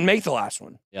 We didn't make the last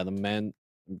one. Yeah, the men.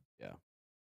 Yeah.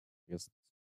 I guess.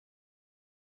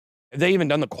 Have they even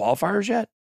done the qualifiers yet?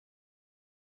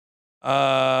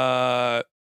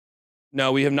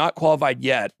 No, we have not qualified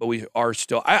yet, but we are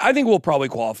still. I think we'll probably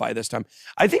qualify this time.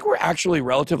 I think we're actually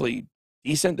relatively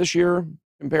decent this year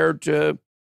compared to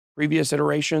previous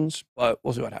iterations, but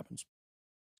we'll see what happens.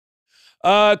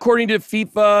 According to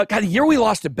FIFA, God, the year we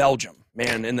lost to Belgium,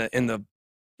 man, in the, I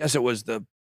guess it was the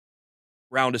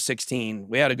round of 16.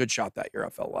 We had a good shot that year, I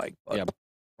felt like. But. Yeah,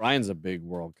 Brian's a big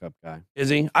World Cup guy. Is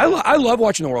he? I love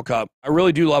watching the World Cup. I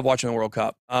really do love watching the World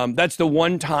Cup. That's the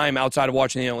one time outside of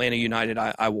watching the Atlanta United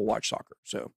I will watch soccer.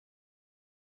 So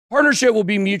partnership will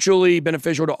be mutually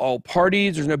beneficial to all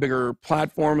parties. There's no bigger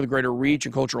platform with greater reach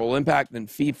and cultural impact than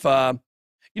FIFA.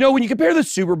 You know, when you compare the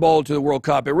Super Bowl to the World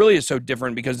Cup, it really is so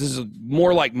different because this is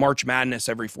more like March Madness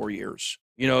every 4 years.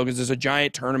 You know, because it's a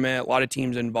giant tournament, a lot of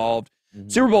teams involved. Mm-hmm.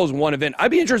 Super Bowl is one event.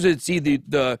 I'd be interested to see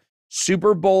the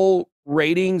Super Bowl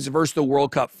ratings versus the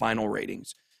World Cup final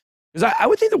ratings. Because I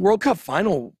would think the World Cup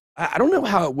final, I don't know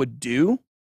how it would do.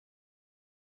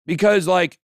 Because,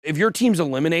 like, if your team's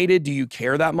eliminated, do you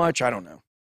care that much? I don't know.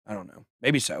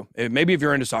 Maybe so. Maybe if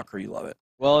you're into soccer, you love it.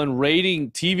 Well, and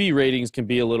TV ratings can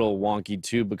be a little wonky,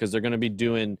 too, because they're going to be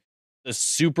doing the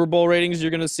Super Bowl ratings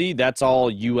you're going to see. That's all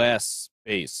U.S.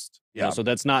 based. Yeah. So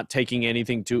that's not taking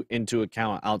anything into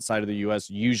account outside of the U.S.,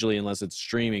 usually, unless it's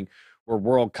streaming. Where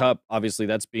World Cup, obviously,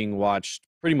 that's being watched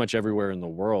pretty much everywhere in the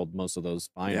world, most of those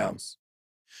finals.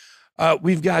 Yeah.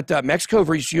 We've got Mexico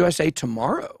versus USA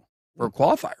tomorrow for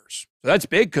qualifiers. So that's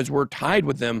big because we're tied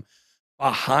with them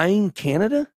behind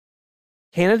Canada.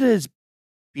 Canada is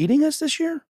beating us this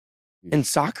year in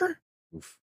soccer.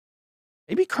 Oof.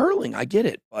 Maybe curling. I get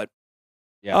it, but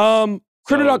yeah.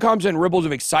 Crypto.com sent ripples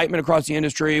of excitement across the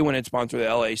industry when it sponsored the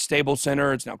LA Stable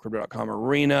Center. It's now Crypto.com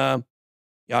Arena.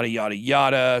 Yada, yada,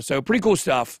 yada. So pretty cool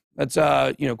stuff. That's,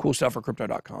 cool stuff for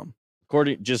Crypto.com.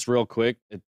 Just real quick,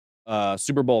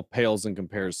 Super Bowl pales in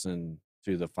comparison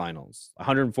to the finals.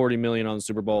 140 million on the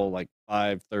Super Bowl, like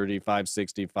 530,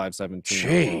 560, 517 on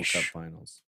the World Cup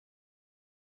finals.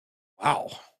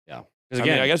 Wow. Yeah.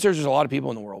 Again, I guess there's just a lot of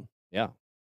people in the world. Yeah.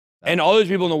 And all those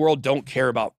people in the world don't care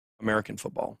about American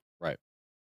football. Right.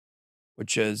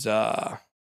 Which is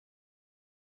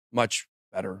much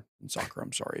better than soccer.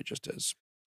 I'm sorry. It just is.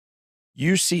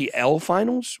 UCL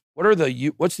finals? What's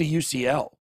the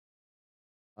UCL?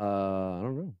 I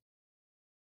don't know.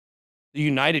 The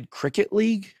United Cricket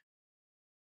League?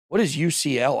 What is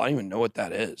UCL? I don't even know what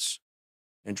that is.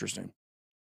 Interesting.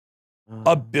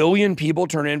 1 billion people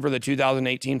turn in for the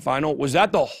 2018 final. Was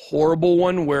that the horrible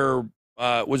one where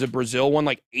was it Brazil won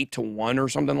like 8-1 or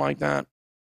something like that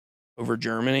over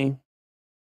Germany?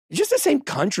 It's just the same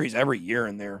countries every year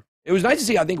in there. It was nice to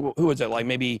see. I think, who was it? Like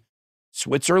maybe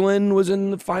Switzerland was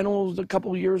in the finals a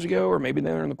couple of years ago, or maybe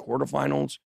they were in the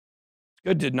quarterfinals. It's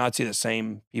good to not see the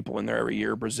same people in there every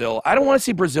year. Brazil. I don't want to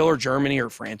see Brazil or Germany or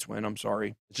France win. I'm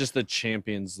sorry. It's just the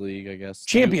Champions League, I guess.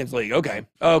 Champions League. Okay.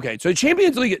 So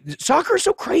Champions League, soccer is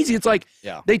so crazy. It's like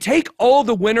they take all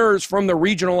the winners from the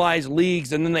regionalized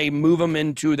leagues and then they move them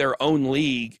into their own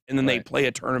league and then they play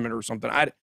a tournament or something.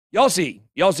 Y'all see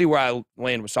where I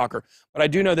land with soccer. But I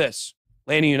do know this.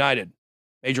 Atlanta United,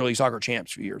 Major League Soccer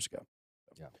champs a few years ago.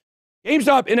 Yeah.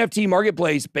 GameStop NFT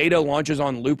Marketplace beta launches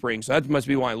on Loopring. So that must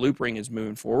be why Loopring is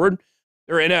moving forward.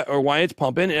 Or why it's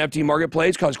pumping. NFT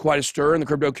Marketplace caused quite a stir in the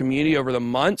crypto community over the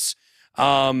months.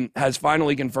 Has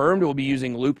finally confirmed it will be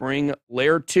using Loopring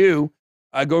Layer 2,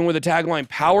 going with the tagline,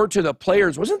 power to the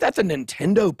players. Wasn't that the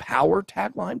Nintendo Power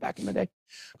tagline back in the day?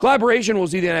 Collaboration will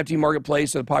see the NFT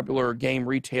Marketplace, the popular game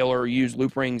retailer, use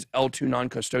Loopring's L2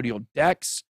 non-custodial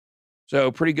DEX. So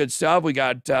pretty good stuff. We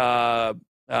got,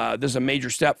 this is a major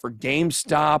step for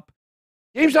GameStop.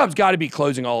 GameStop's got to be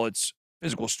closing all its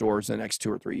physical stores in the next 2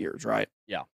 or 3 years, right?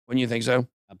 Yeah. Wouldn't you think so?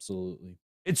 Absolutely.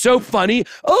 It's so funny.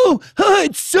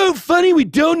 It's so funny. We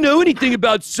don't know anything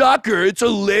about soccer. It's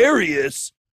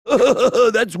hilarious.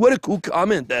 That's what a cool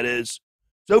comment that is.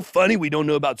 So funny we don't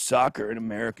know about soccer in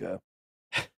America.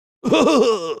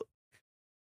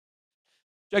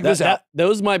 Check this out.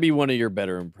 Those might be one of your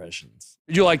better impressions.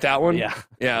 Did you like that one? Yeah.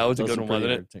 Yeah, that was a good one,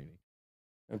 wasn't it?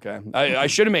 Okay. I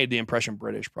should have made the impression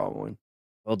British, probably.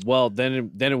 Well,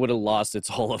 then it would have lost its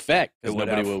whole effect because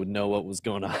nobody would know what was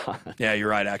going on. Yeah, you're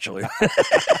right, actually.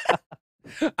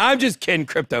 I'm just kidding,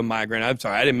 crypto migrant. I'm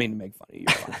sorry. I didn't mean to make fun of you.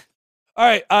 All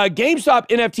right. GameStop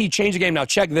NFT changed the game. Now,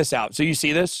 check this out. So you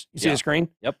see this? You see the screen?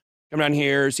 Yep. Come down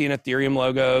here, see an Ethereum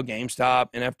logo,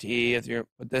 GameStop, NFT. Ethereum,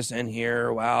 put this in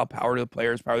here. Wow, power to the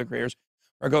players, power to the creators.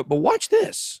 But watch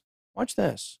this. Watch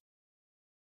this.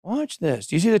 Watch this.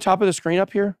 Do you see the top of the screen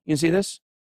up here? You can see this?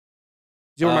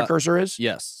 See where my cursor is?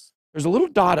 Yes. There's a little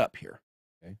dot up here.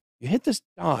 Okay. You hit this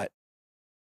dot.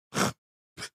 Of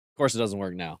course, it doesn't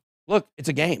work now. Look, it's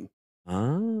a game.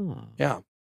 Ah. Yeah.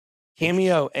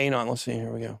 Cameo Anon. Let's see.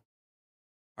 Here we go. All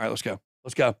right, let's go.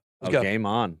 Let's go. Let's go. Game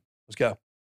on. Let's go.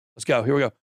 Let's go. Here we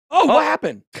go. Oh, what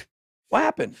happened? What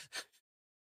happened?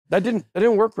 That didn't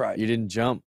work right. You didn't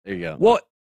jump. There you go. Well,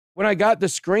 when I got the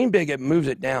screen big, it moves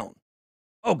it down.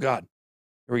 Oh God.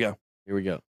 Here we go. Here we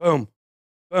go. Boom.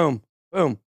 Boom.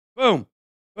 boom, boom,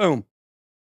 boom.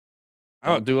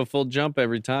 I'll do a full jump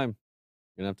every time.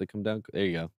 You're going to have to come down. There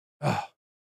you go. Oh.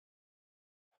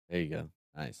 There you go.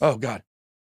 Nice. Oh, God.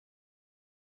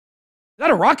 Is that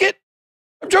a rocket?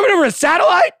 I'm jumping over a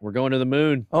satellite? We're going to the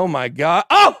moon. Oh, my God.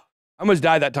 Oh! I almost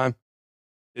died that time.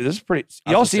 Dude, this is pretty.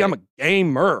 Y'all see, I'm a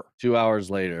gamer. 2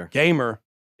 hours later. Gamer.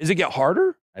 Does it get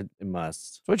harder? It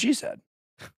must. That's what she said.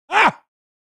 Ah!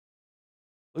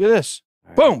 Look at this.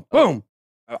 Right. Boom, boom.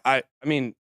 I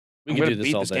mean, we I'm can gonna do beat this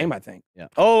this all day. game, I think. Yeah.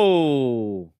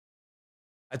 Oh.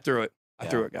 I threw it. I Yeah.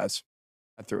 threw it, guys.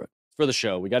 I threw it. For the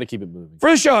show. We got to keep it moving. For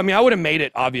the show, I mean, I would have made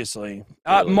it, obviously.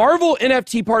 Really? Marvel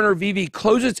NFT partner VeVe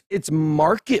closes its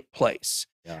marketplace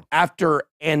after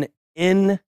an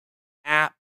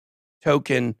in-app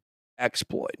token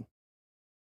exploit.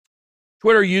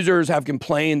 Twitter users have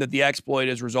complained that the exploit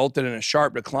has resulted in a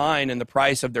sharp decline in the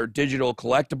price of their digital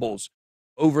collectibles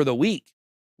over the week.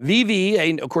 VeVe,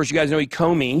 and of course, you guys know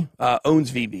Ecomi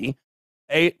owns VeVe,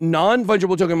 a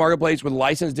non-fungible token marketplace with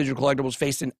licensed digital collectibles,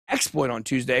 faced an exploit on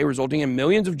Tuesday, resulting in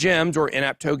millions of gems or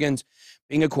in-app tokens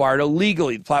being acquired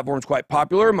illegally. The platform is quite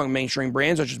popular among mainstream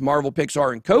brands such as Marvel,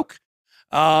 Pixar, and Coke.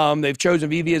 They've chosen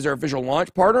VeVe as their official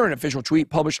launch partner. An official tweet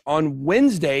published on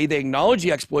Wednesday, they acknowledged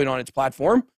the exploit on its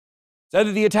platform, said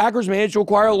that the attackers managed to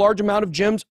acquire a large amount of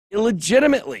gems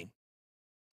illegitimately.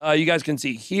 You guys can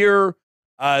see here,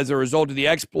 as a result of the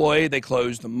exploit, they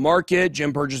closed the market,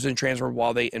 gem purchase and transfer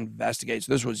while they investigate.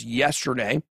 So this was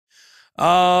yesterday.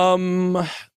 Gems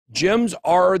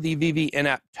are the VeVe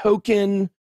in-app token.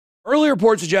 Early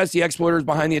reports suggest the exploiters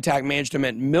behind the attack managed to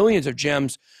mint millions of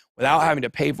gems without having to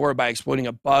pay for it by exploiting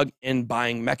a bug in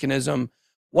buying mechanism.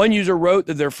 One user wrote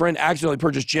that their friend accidentally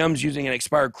purchased gems using an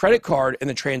expired credit card and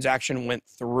the transaction went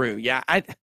through. Yeah,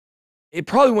 it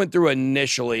probably went through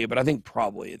initially, but I think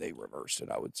probably they reversed it,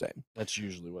 I would say. That's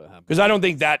usually what happens. Because I don't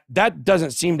think that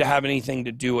doesn't seem to have anything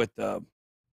to do with the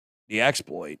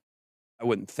exploit. I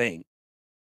wouldn't think.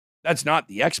 That's not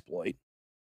the exploit.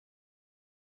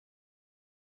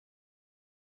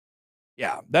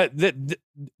 Yeah,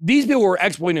 these people were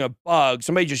exploiting a bug.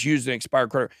 Somebody just used an expired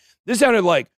credit. This sounded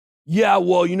like, yeah,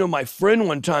 well, my friend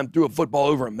one time threw a football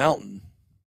over a mountain.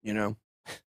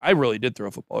 I really did throw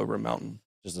a football over a mountain.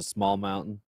 Just a small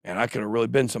mountain. And I could have really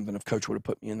been something if Coach would have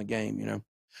put me in the game,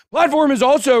 Platform has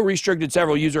also restricted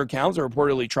several user accounts that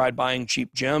reportedly tried buying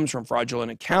cheap gems from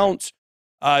fraudulent accounts.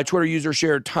 Twitter user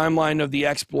shared timeline of the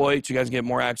exploit, so you guys get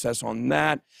more access on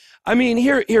that. I mean,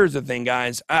 here's the thing,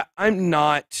 guys. I'm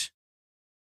not...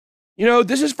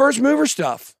 this is first mover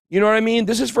stuff. You know what I mean?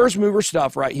 This is first mover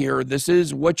stuff right here. This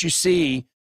is what you see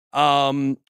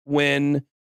when,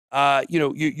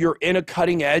 you're in a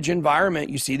cutting edge environment.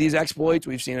 You see these exploits.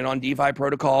 We've seen it on DeFi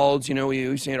protocols.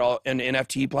 We've seen it all in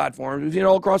NFT platforms. We've seen it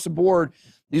all across the board.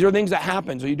 These are things that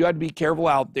happen. So you do have to be careful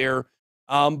out there.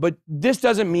 But this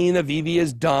doesn't mean that VeVe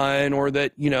is done or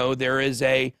that, there is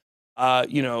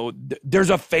there's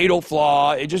a fatal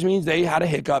flaw. It just means they had a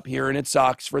hiccup here and it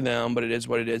sucks for them, but it is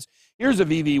what it is. Here's a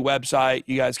VeVe website.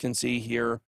 You guys can see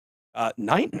here.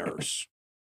 Night Nurse.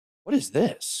 What is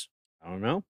this? I don't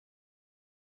know.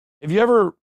 Have you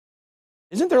ever,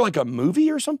 isn't there like a movie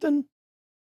or something?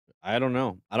 I don't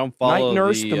know. I don't follow Night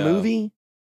Nurse, the movie?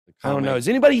 I don't know. Has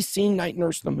anybody seen Night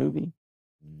Nurse, the movie?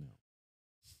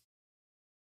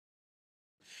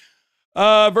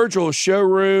 No. Virtual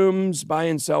showrooms, buy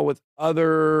and sell with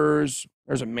others.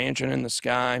 There's a mansion in the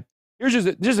sky. Here's just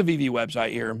a VeVe website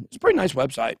here. It's a pretty nice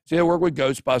website. See, they work with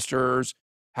Ghostbusters,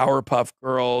 Powerpuff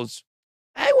Girls.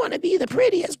 I want to be the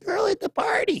prettiest girl at the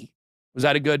party. Was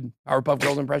that a good Powerpuff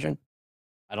Girls impression?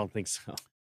 I don't think so.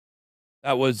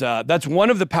 That was that's one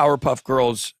of the Powerpuff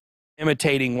Girls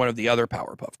imitating one of the other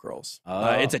Powerpuff Girls.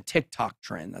 It's a TikTok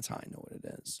trend. That's how I know what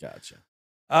it is.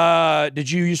 Gotcha.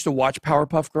 Did you used to watch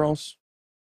Powerpuff Girls?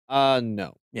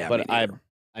 No. Yeah, but I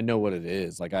know what it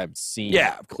is. Like I've seen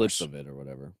clips of it or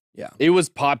whatever. Yeah. It was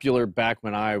popular back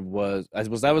when that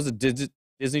was a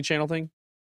Disney Channel thing?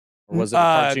 Or was it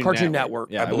a Cartoon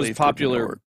Network? Yeah, I believe it was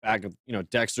popular back of,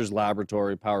 Dexter's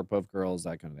Laboratory, Powerpuff Girls,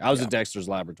 that kind of thing. I was a Dexter's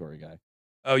Laboratory guy.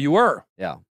 Oh, you were?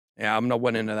 Yeah. Yeah, I'm not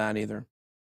went into that either.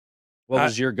 What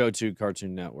was your go-to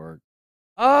Cartoon Network?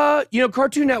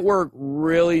 Cartoon Network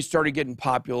really started getting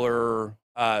popular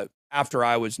after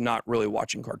I was not really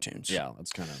watching cartoons. Yeah,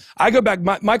 that's kind of... I go back,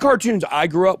 my cartoons I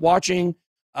grew up watching,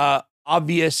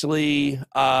 obviously,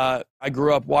 I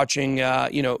grew up watching,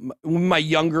 in my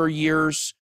younger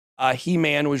years,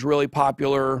 He-Man was really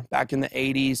popular back in the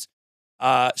 80s.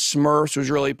 Smurfs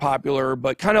was really popular,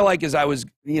 but kind of like as I was,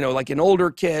 like an older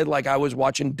kid, like I was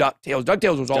watching DuckTales.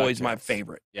 DuckTales was always my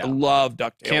favorite. Yeah. I love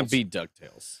DuckTales. Can't beat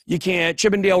DuckTales. You can't.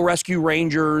 Chippendale Rescue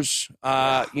Rangers.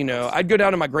 I'd go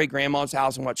down to my great-grandma's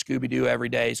house and watch Scooby-Doo every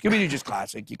day. Scooby-Doo just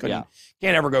classic. You can't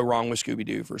ever go wrong with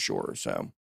Scooby-Doo for sure.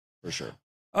 So for sure.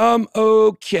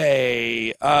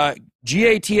 Okay.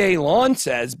 GATA Lawn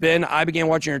says, Ben, I began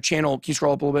watching your channel. Can you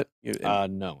scroll up a little bit?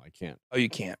 No, I can't. Oh, you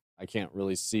can't. I can't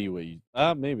really see what you.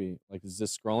 Maybe. Like, is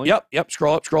this scrolling? Yep.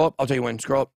 Scroll up. I'll tell you when.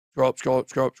 Scroll up. Right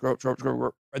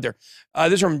there.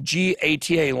 This is from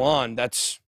GATA Lawn.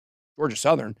 That's Georgia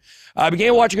Southern. I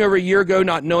began watching over a year ago,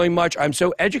 not knowing much. I'm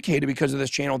so educated because of this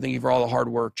channel. Thank you for all the hard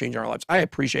work changing our lives. I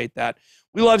appreciate that.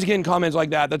 We love getting comments like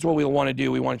that. That's what we want to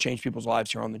do. We want to change people's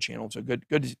lives here on the channel. So good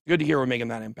to hear we're making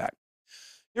that impact.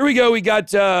 Here we go. We got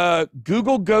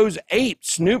Google Goes Ape,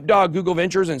 Snoop Dogg, Google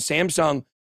Ventures, and Samsung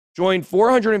joined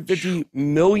 $450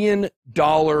 million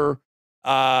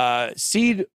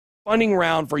seed funding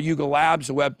round for Yuga Labs,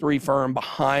 the Web3 firm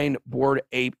behind Bored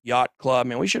Ape Yacht Club.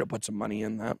 Man, we should have put some money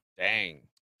in that. Dang.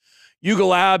 Yuga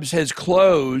Labs has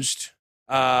closed.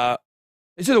 They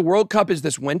say the World Cup is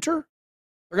this winter.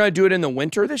 They're going to do it in the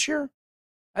winter this year.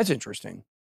 That's interesting.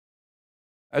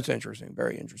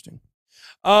 Very interesting.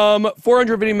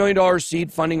 $450 million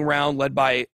seed funding round led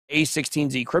by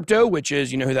A16Z Crypto, which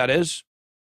is, you know who that is?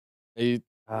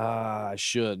 I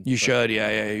should. You should.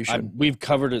 Yeah, you should. We've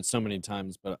covered it so many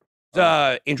times, but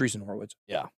Andreessen Horowitz.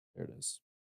 Yeah, there it is.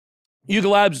 Yuga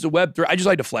Labs is a Web3. I just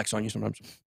like to flex on you sometimes.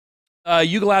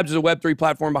 Yuga Labs is a Web3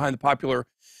 platform behind the popular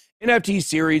NFT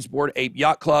series Bored Ape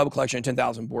Yacht Club, a collection of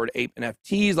 10,000 Bored Ape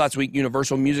NFTs. Last week,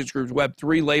 Universal Music Group's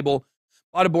Web3 label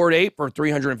bought a Bored Ape for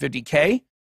 $350K.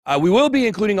 We will be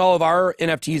including all of our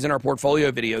NFTs in our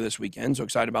portfolio video this weekend, so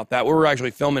excited about that. We're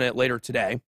actually filming it later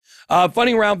today.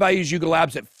 Funding round values Yuga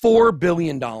Labs at $4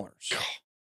 billion.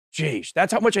 Jeez,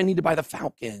 that's how much I need to buy the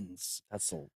Falcons.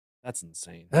 That's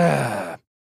insane.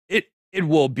 It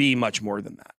will be much more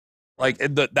than that. Like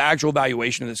the actual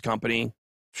valuation of this company,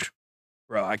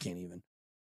 bro, I can't even.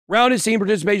 Round has seen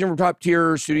participation from top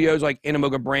tier studios like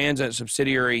Animoca Brands and its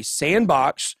subsidiary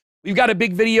Sandbox. We've got a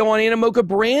big video on Animoca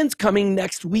Brands coming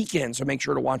next weekend, so make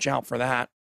sure to watch out for that.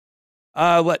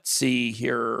 Let's see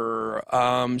here.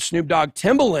 Snoop Dogg,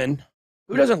 Timbaland.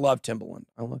 Who doesn't love Timbaland?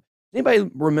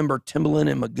 Anybody remember Timbaland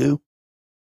and Magoo?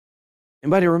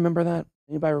 Anybody remember that?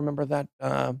 Anybody remember that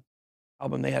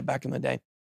album they had back in the day?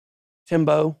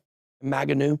 Timbo and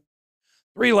Magoo.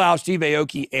 3 Loud, Steve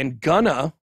Aoki, and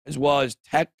Gunna, as well as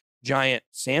tech giant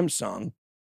Samsung.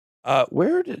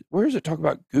 Where does it talk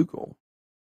about Google?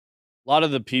 A lot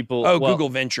of the people. Google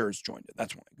Ventures joined it.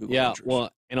 That's why. Google Ventures. Well,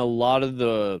 and a lot of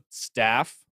the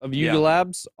staff of Yuga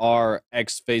Labs are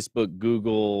ex-Facebook,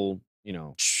 Google,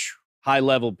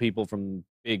 high-level people from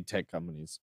big tech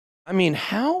companies. I mean,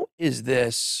 how is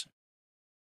this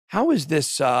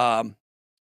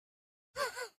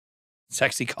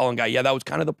sexy Colin guy? Yeah, that was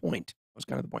kind of the point. It's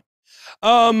kind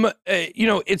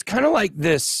of like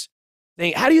this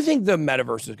thing. How do you think the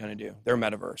metaverse is going to do? Their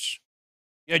metaverse.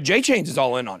 Yeah, Jay Chains is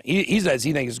all in on it. He says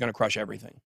he thinks it's going to crush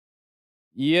everything.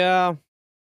 Yeah.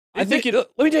 Let me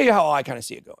tell you how I kind of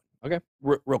see it going. Okay.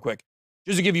 Real quick.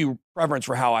 Just to give you preference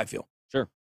for how I feel. Sure.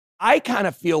 I kind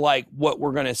of feel like what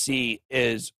we're going to see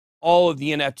is all of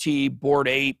the NFT, Bored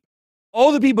Ape,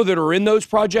 all the people that are in those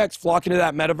projects flocking to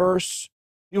that metaverse.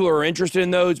 People are interested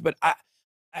in those, but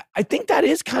I think that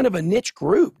is kind of a niche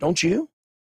group, don't you?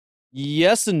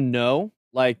 Yes and no.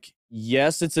 Like,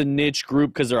 yes, it's a niche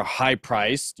group because they're high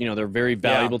priced. They're very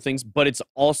valuable things, but it's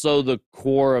also the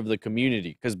core of the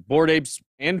community because Bored Apes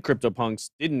and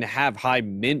CryptoPunks didn't have high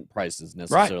mint prices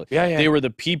necessarily. Right. Yeah. They were the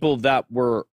people that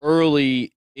were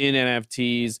early in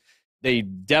NFTs. They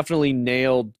definitely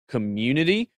nailed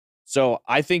community. So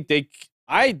I think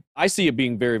I see it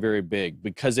being very, very big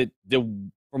because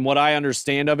from what I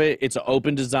understand of it, it's an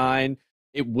open design.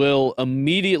 It will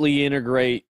immediately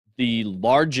integrate the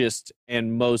largest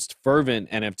and most fervent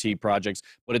NFT projects,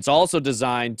 but it's also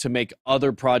designed to make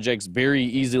other projects very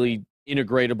easily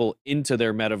integratable into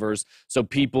their metaverse so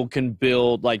people can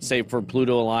build, like say for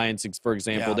Pluto Alliance, for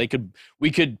example,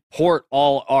 we could port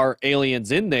all our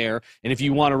aliens in there, and if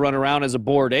you want to run around as a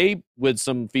Bored Ape with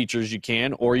some features you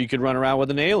can, or you could run around with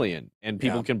an alien and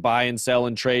people can buy and sell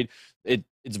and trade.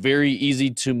 It's very easy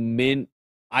to mint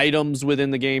items within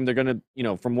the game. They're going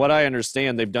to, from what I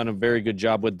understand, they've done a very good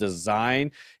job with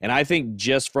design. And I think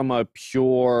just from a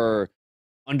pure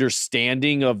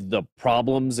understanding of the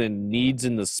problems and needs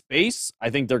in the space,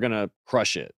 I think they're going to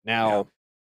crush it. Now,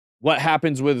 what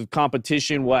happens with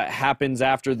competition, what happens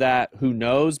after that, who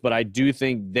knows? But I do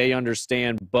think they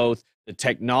understand both the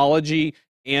technology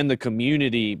and the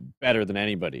community better than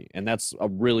anybody. And that's a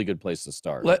really good place to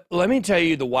start. Let me tell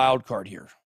you the wild card here.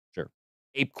 Sure.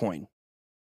 ApeCoin.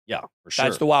 Yeah, for sure.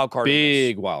 That's the wild card.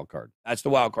 Big wild card. That's the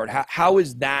wild card. How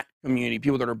is that community,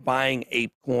 people that are buying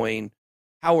ApeCoin,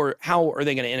 how are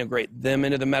they going to integrate them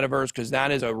into the metaverse? Because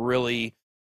that is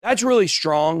that's really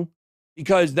strong,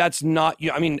 because that's not,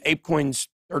 I mean, ApeCoin's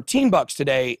 $13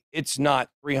 today. It's not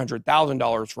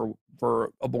 $300,000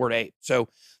 for a Bored Ape. So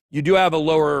you do have a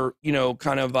lower,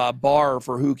 kind of bar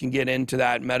for who can get into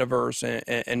that metaverse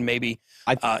and maybe,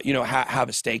 have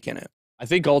a stake in it. I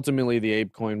think ultimately the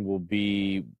ApeCoin will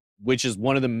be, which is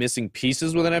one of the missing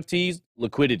pieces with NFTs,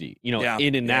 liquidity,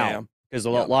 in and out. Because a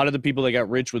lot of the people that got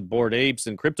rich with Bored Apes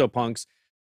and CryptoPunks,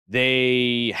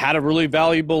 they had a really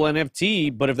valuable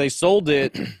NFT, but if they sold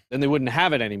it, then they wouldn't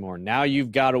have it anymore. Now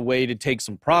you've got a way to take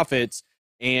some profits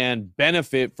and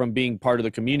benefit from being part of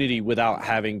the community without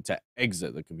having to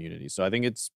exit the community. So I think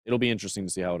it'll be interesting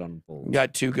to see how it unfolds. We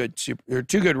got two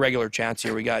good regular chats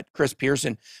here. We got Chris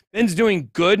Pearson. Ben's doing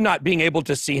good, not being able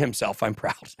to see himself. I'm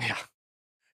proud. Yeah.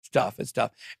 It's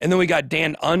tough. And then we got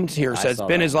Dan Und here says,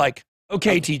 Ben is like,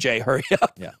 okay, TJ, hurry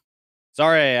up. Yeah.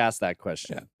 Sorry I asked that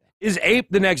question. Yeah. Is Ape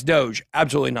the next Doge?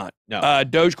 Absolutely not. No.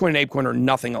 Dogecoin and ApeCoin are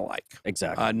nothing alike.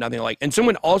 Exactly. Nothing alike. And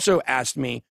someone also asked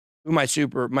me who my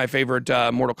favorite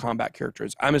Mortal Kombat character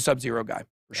is. I'm a Sub-Zero guy,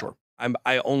 for sure.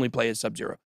 I only play as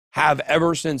Sub-Zero. Have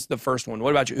ever since the first one.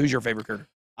 What about you? Who's your favorite character?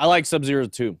 I like Sub-Zero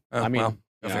too.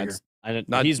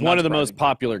 He's one of the most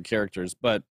popular characters,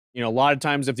 but a lot of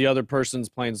times if the other person's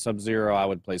playing Sub-Zero, I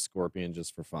would play Scorpion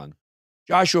just for fun.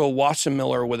 Joshua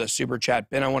Wassermiller with a super chat.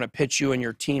 Ben, I want to pitch you and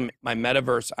your team my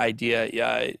metaverse idea.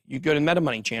 Yeah, you go to the Meta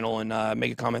Money channel and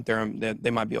make a comment there, and they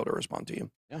might be able to respond to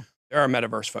you. Yeah. There are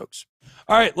metaverse folks.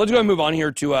 All right, let's go and move on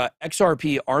here to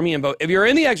XRP Army and vote. If you're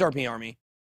in the XRP Army,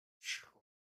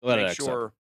 make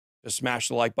sure to smash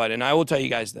the like button. And I will tell you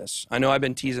guys this. I know I've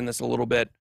been teasing this a little bit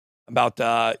about,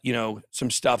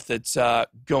 some stuff that's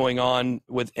going on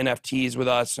with NFTs with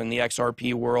us and the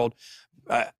XRP world.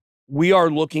 We are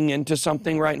looking into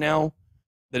something right now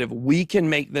that if we can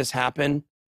make this happen,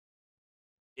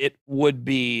 it would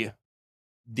be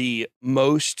the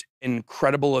most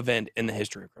incredible event in the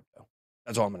history of crypto.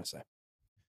 That's all I'm going to say.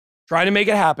 Trying to make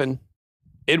it happen.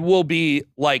 It will be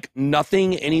like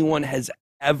nothing anyone has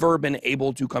ever been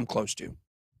able to come close to.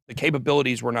 The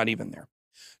capabilities were not even there.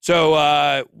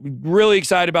 So really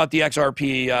excited about the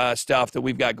XRP stuff that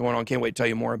we've got going on. Can't wait to tell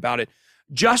you more about it.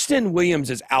 Justin Williams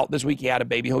is out this week. He had a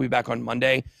baby. He'll be back on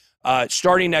Monday.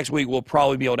 Starting next week, we'll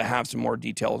probably be able to have some more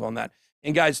details on that.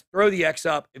 And guys, throw the X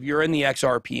up. If you're in the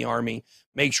XRP Army,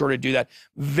 make sure to do that.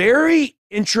 Very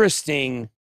interesting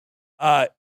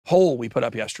poll we put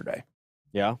up yesterday.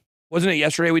 Yeah. Wasn't it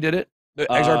yesterday we did it? The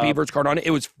XRP versus Cardano.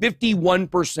 It was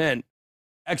 51%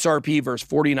 XRP versus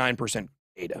 49%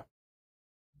 ADA.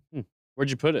 Where'd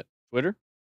you put it? Twitter?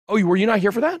 Oh, were you not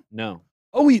here for that? No.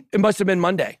 Oh, it must have been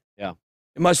Monday. Yeah.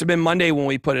 It must have been Monday when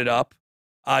we put it up.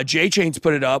 J-Chains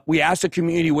put it up. We asked the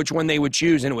community which one they would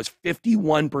choose, and it was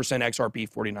 51% XRP,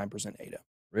 49% ADA.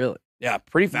 Really? Yeah,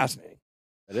 pretty fascinating.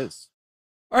 It is.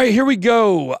 All right, here we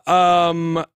go.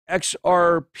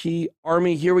 XRP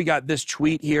Army. Here we got this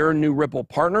tweet here. New Ripple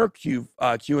partner.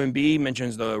 QNB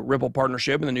mentions the Ripple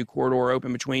partnership and the new corridor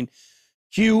open between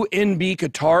QNB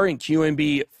Qatar and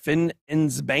QNB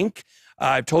Finansbank.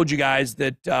 I've told you guys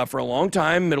that for a long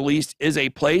time, Middle East is a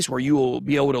place where you will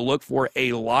be able to look for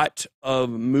a lot of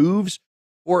moves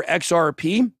for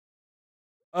XRP.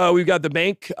 We've got the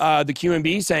bank, the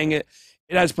QNB, saying it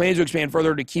has plans to expand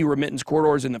further to key remittance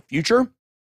corridors in the future.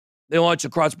 They launched a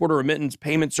cross-border remittance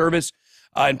payment service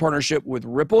in partnership with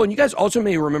Ripple. And you guys also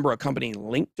may remember a company,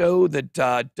 Linkto,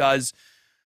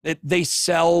 that they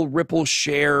sell Ripple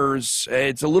shares.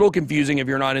 It's a little confusing if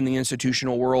you're not in the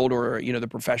institutional world or the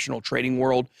professional trading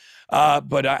world.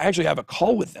 But I actually have a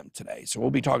call with them today, so we'll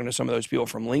be talking to some of those people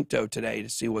from Linkto today to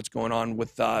see what's going on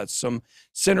with some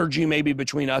synergy maybe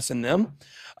between us and them.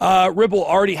 Ripple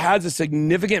already has a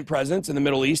significant presence in the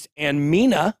Middle East and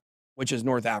MENA, which is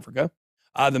North Africa,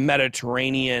 the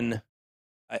Mediterranean.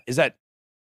 Is that?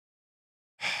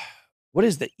 What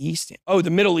is the East? Oh, the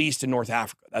Middle East and North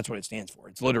Africa. That's what it stands for.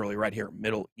 It's literally right here,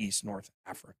 Middle East, North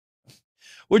Africa,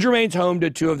 which remains home to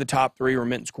two of the top 3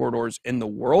 remittance corridors in the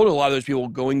world. A lot of those people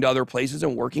going to other places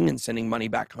and working and sending money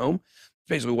back home. That's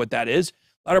basically what that is.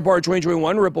 Latter part of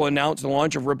 2021, Ripple announced the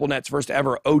launch of RippleNet's first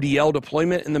ever ODL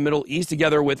deployment in the Middle East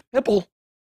together with Pipple,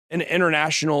 an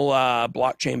international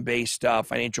blockchain-based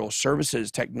financial services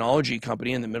technology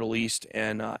company in the Middle East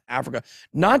and Africa.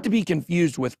 Not to be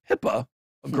confused with Pippa,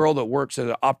 a girl that works as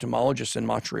an ophthalmologist in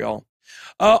Montreal.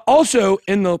 Also,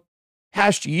 in the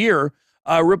past year,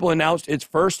 Ripple announced its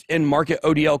first in-market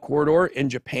ODL corridor in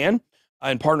Japan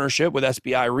in partnership with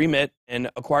SBI Remit and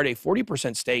acquired a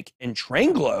 40% stake in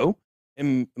Tranglo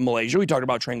in Malaysia. We talked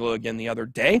about Tranglo again the other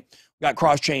day. We got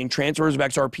cross-chain transfers of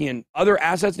XRP and other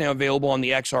assets now available on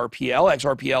the XRPL.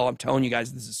 XRPL, I'm telling you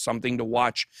guys, this is something to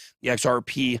watch, the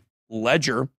XRP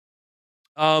ledger.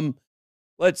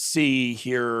 Let's see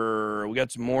here. We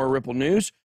got some more Ripple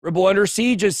news. Ripple under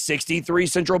siege as 63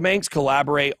 central banks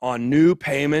collaborate on new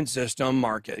payment system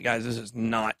market. Guys, this is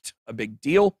not a big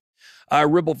deal.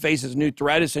 Ripple faces new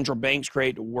threat as central banks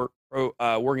create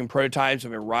working prototypes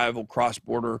of a rival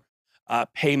cross-border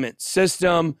payment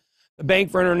system. The Bank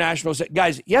for International...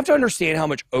 Guys, you have to understand how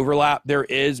much overlap there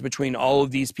is between all of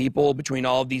these people, between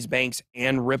all of these banks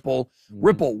and Ripple.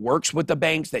 Ripple works with the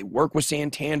banks. They work with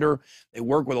Santander. They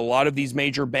work with a lot of these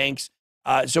major banks.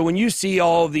 So when you see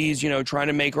all of these, trying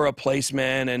to make a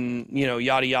replacement and,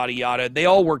 yada, yada, yada, they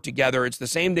all work together. It's the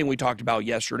same thing we talked about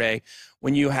yesterday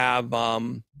when you have,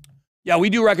 we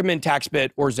do recommend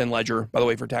TaxBit or ZenLedger, by the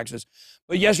way, for taxes.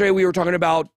 But yesterday we were talking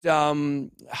about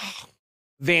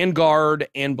Vanguard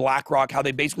and BlackRock, how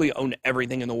they basically own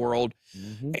everything in the world.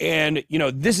 And,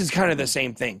 this is kind of the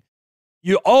same thing.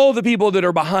 All the people that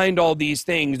are behind all these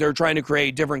things, they're trying to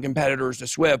create different competitors to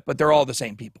Swift, but they're all the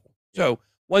same people. So,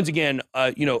 once again,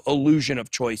 illusion of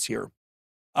choice here.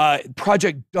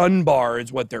 Project Dunbar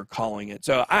is what they're calling it.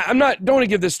 So don't want to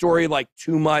give this story like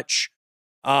too much,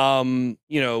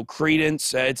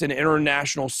 credence. It's an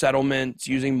international settlement. It's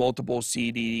using multiple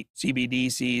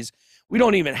CBDCs. We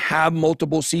don't even have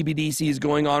multiple CBDCs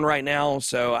going on right now.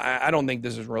 So I don't think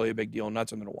this is really a big deal. Not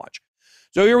something to watch.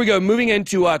 So here we go. Moving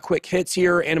into quick hits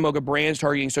here. Animoca Brands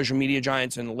targeting social media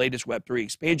giants and the latest Web3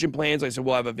 expansion plans. Like I said,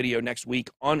 we'll have a video next week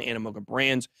on Animoca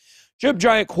Brands. Chip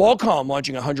giant Qualcomm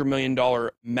launching a $100 million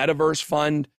metaverse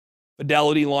fund.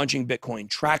 Fidelity launching Bitcoin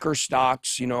tracker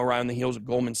stocks, around the heels of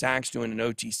Goldman Sachs doing an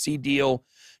OTC deal.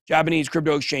 Japanese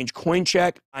crypto exchange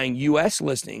Coincheck eyeing U.S.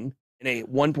 listing in a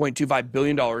 $1.25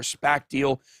 billion SPAC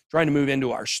deal, trying to move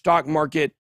into our stock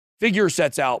market. Figure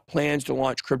sets out plans to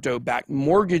launch crypto-backed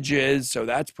mortgages, so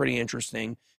that's pretty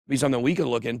interesting. Be something we could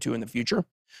look into in the future.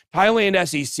 Thailand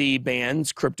SEC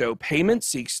bans crypto payments,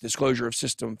 seeks disclosure of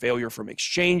system failure from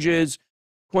exchanges.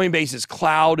 Coinbase's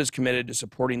cloud is committed to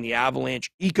supporting the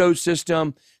Avalanche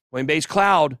ecosystem. Coinbase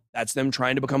Cloud, that's them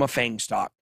trying to become a FANG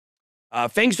stock.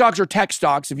 FANG stocks are tech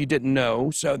stocks, if you didn't know,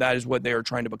 so that is what they are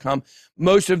trying to become.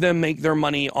 Most of them make their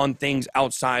money on things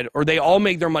outside, or they all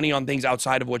make their money on things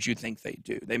outside of what you think they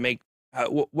do. They make,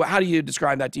 how do you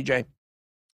describe that, TJ?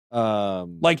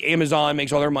 Like Amazon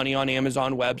makes all their money on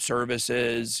Amazon Web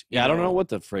Services. I don't know what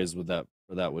the phrase for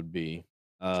that would be.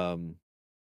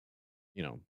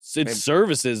 It's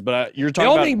services, but you're talking they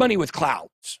all about... make money with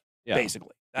clouds, basically.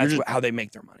 That's how they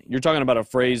make their money. You're talking about a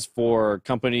phrase for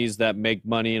companies that make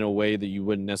money in a way that you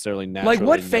wouldn't necessarily naturally like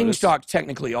what notice. FANG stocks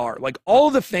technically are. Like all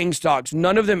of the FANG stocks,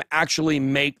 none of them actually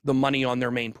make the money on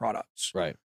their main products.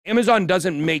 Right. Amazon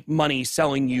doesn't make money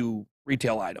selling you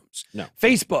retail items. No.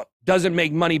 Facebook doesn't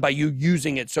make money by you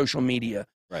using its social media.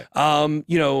 Right.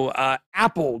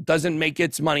 Apple doesn't make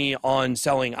its money on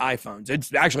selling iPhones.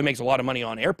 It actually makes a lot of money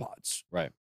on AirPods.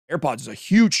 Right. AirPods is a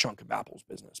huge chunk of Apple's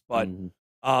business, but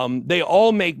they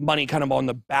all make money kind of on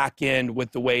the back end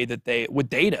with the way that with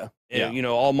data,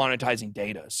 all monetizing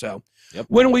data. So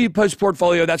when we post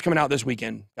portfolio, that's coming out this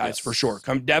weekend, guys, for sure.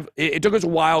 It took us a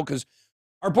while because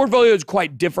our portfolio is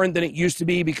quite different than it used to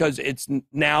be because it's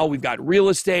now we've got real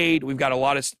estate, we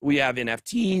have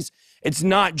NFTs. It's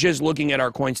not just looking at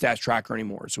our CoinStats tracker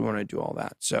anymore. So we want to do all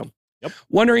that. So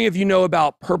wondering if you know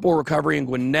about Purple Recovery in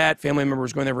Gwinnett, family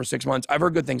members going there for 6 months. I've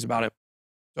heard good things about it.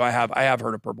 So I have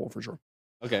heard of Purple for sure.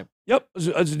 Okay. Yep.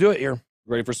 Let's do it here.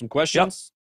 Ready for some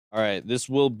questions? Yep. All right. This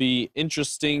will be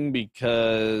interesting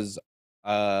because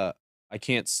I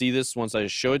can't see this once I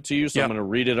show it to you. So I'm going to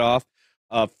read it off.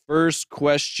 First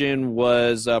question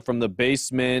was from the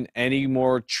basement. Any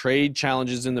more trade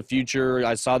challenges in the future?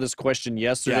 I saw this question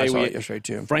yesterday. Yeah, I saw it yesterday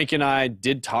too. Frank and I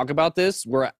did talk about this.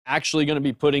 We're actually going to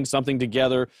be putting something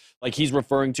together like he's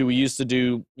referring to. We used to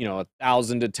do,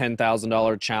 $1,000 to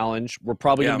 $10,000 challenge. We're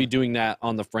probably going to be doing that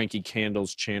on the Frankie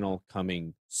Candles channel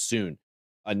coming soon.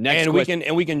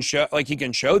 We can show he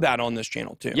can show that on this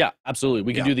channel too. Yeah, absolutely.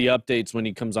 We can do the updates when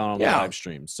he comes on the live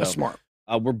stream. So that's smart.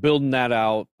 We're building that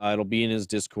out. It'll be in his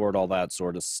Discord, all that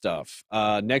sort of stuff.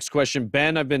 Next question,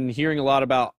 Ben. I've been hearing a lot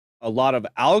of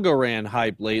Algorand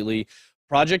hype lately.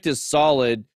 Project is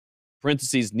solid.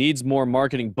 Parentheses needs more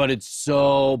marketing, but it's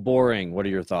so boring. What are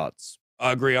your thoughts?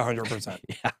 I agree 100%.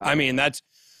 I mean,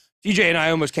 TJ and I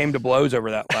almost came to blows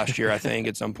over that last year, I think,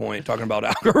 at some point, talking about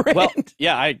Algorand. Well,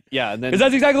 yeah, and then because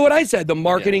that's exactly what I said. The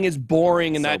marketing is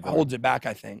boring, and So that boring. holds it back,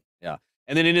 I think. Yeah.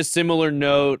 And then in a similar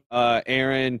note,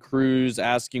 Aaron Cruz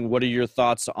asking, what are your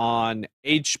thoughts on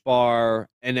HBAR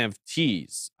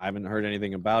NFTs? I haven't heard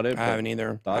anything about it. I haven't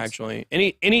either, thoughts? actually.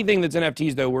 Anything that's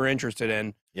NFTs, though, we're interested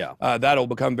in. Yeah. That'll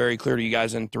become very clear to you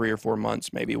guys in 3 or 4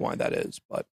 months, maybe why that is.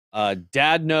 But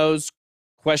Dad knows.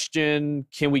 Question,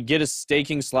 can we get a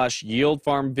staking / yield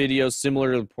farm video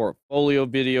similar to the portfolio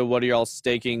video? What are y'all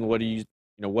staking? What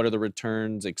are the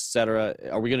returns, etc.?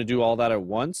 Are we going to do all that at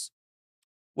once?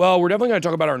 Well, we're definitely going to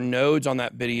talk about our nodes on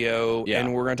that video, Yeah.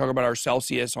 and we're going to talk about our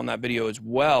Celsius on that video as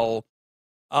well.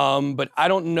 But I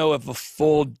don't know if a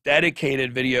full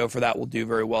dedicated video for that will do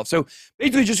very well. So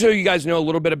basically, just so you guys know a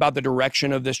little bit about the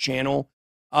direction of this channel,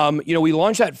 we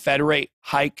launched that Fed rate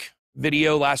hike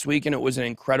video last week, and it was an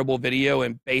incredible video,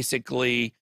 and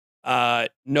basically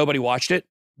nobody watched it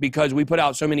because we put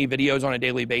out so many videos on a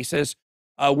daily basis.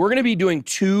 We're going to be doing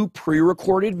 2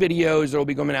 pre-recorded videos that will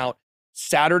be coming out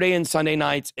Saturday and Sunday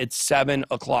nights at 7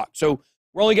 o'clock. So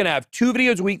we're only going to have 2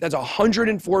 videos a week. That's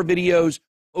 104 videos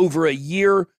over a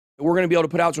year that we're going to be able to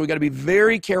put out. So we got to be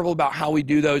very careful about how we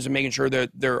do those and making sure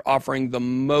that they're offering the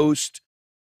most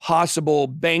possible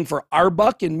bang for our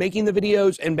buck in making the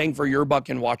videos and bang for your buck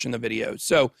in watching the videos.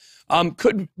 So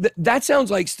that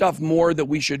sounds like stuff more that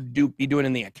we should be doing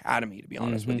in the academy, to be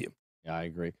honest with you. Yeah, I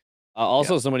agree.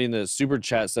 Also, somebody in the super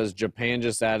chat says Japan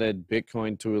just added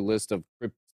Bitcoin to a list of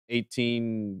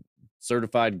 18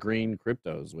 certified green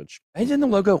cryptos, which Isn't the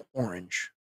logo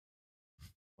orange?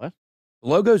 What? The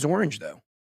logo's orange, though.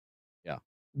 Yeah.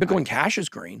 Bitcoin Cash is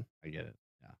green. I get it.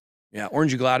 Yeah,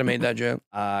 Orange, you glad I made that joke?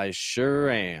 I sure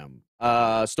am.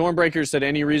 Stormbreaker said,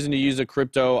 any reason to use a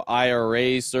crypto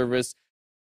IRA service?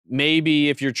 Maybe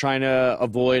if you're trying to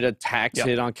avoid a tax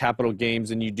hit on capital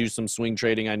gains and you do some swing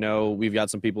trading. I know we've got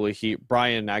some people here.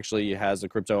 Brian actually has a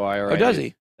crypto IRA. Oh, does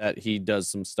he? That he does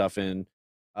some stuff in.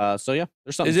 So yeah,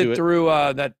 there's something Is to it it. through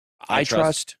that I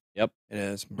iTrust? Yep. It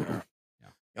is.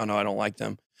 Y'all know I don't like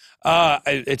them.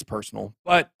 It's personal.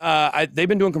 But they've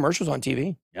been doing commercials on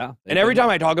TV. Yeah. And every time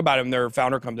I talk about him, their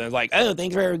founder comes in and is like, oh,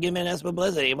 thanks for giving us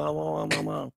publicity. Blah, blah, blah,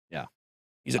 blah. Yeah.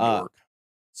 He's a dork.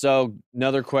 So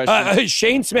another question.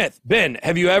 Shane Smith. Ben,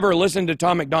 have you ever listened to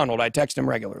Tom McDonald? I text him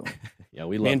regularly. Yeah,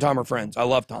 we love Me and Tom are friends. I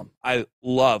love Tom. I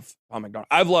love Tom McDonald.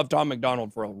 I've loved Tom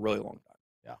McDonald for a really long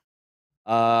time.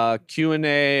 Yeah.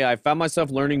 Q&A. I found myself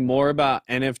learning more about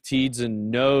NFTs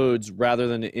and nodes rather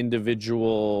than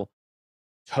individual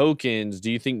tokens.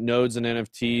 Do you think nodes and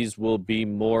NFTs will be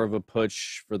more of a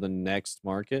push for the next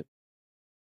market?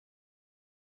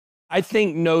 I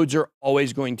think nodes are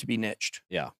always going to be niched.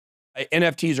 Yeah.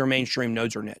 NFTs are mainstream,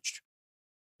 nodes are niched.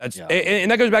 And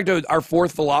that goes back to our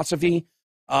fourth philosophy.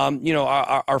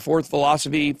 Our fourth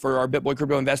philosophy for our BitBoy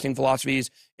crypto investing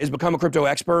philosophies is become a crypto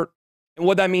expert. And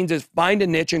what that means is find a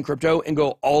niche in crypto and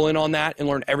go all in on that and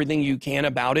learn everything you can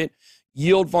about it.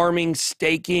 Yield farming,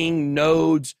 staking,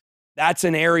 nodes, that's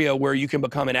an area where you can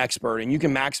become an expert and you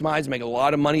can maximize, make a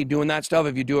lot of money doing that stuff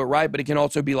if you do it right, but it can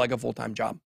also be like a full-time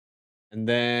job. And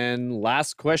then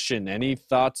last question, any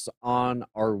thoughts on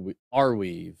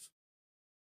Arweave?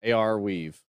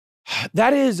 Arweave.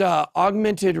 That is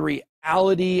augmented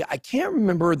reality. I can't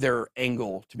remember their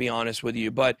angle, to be honest with you,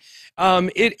 but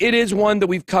it is one that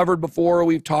we've covered before.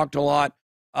 We've talked a lot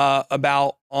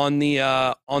about on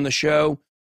the show.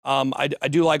 I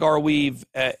do like Arweave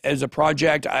as a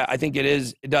project. I think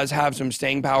it does have some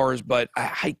staying powers, but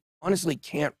I honestly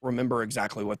can't remember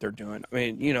exactly what they're doing. I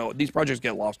mean, these projects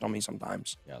get lost on me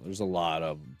sometimes. Yeah, there's a lot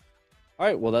of them. All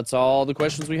right, well, that's all the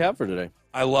questions we have for today.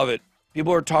 I love it.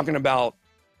 People are talking about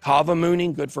Kava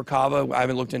mooning. Good for Kava. I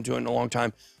haven't looked into it in a long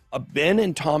time. A Ben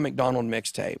and Tom McDonald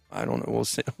mixtape. I don't know. We'll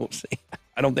see.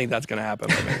 I don't think that's going to happen.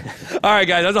 All right,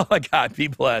 guys. That's all I got. Be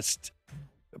blessed.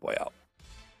 Good boy out.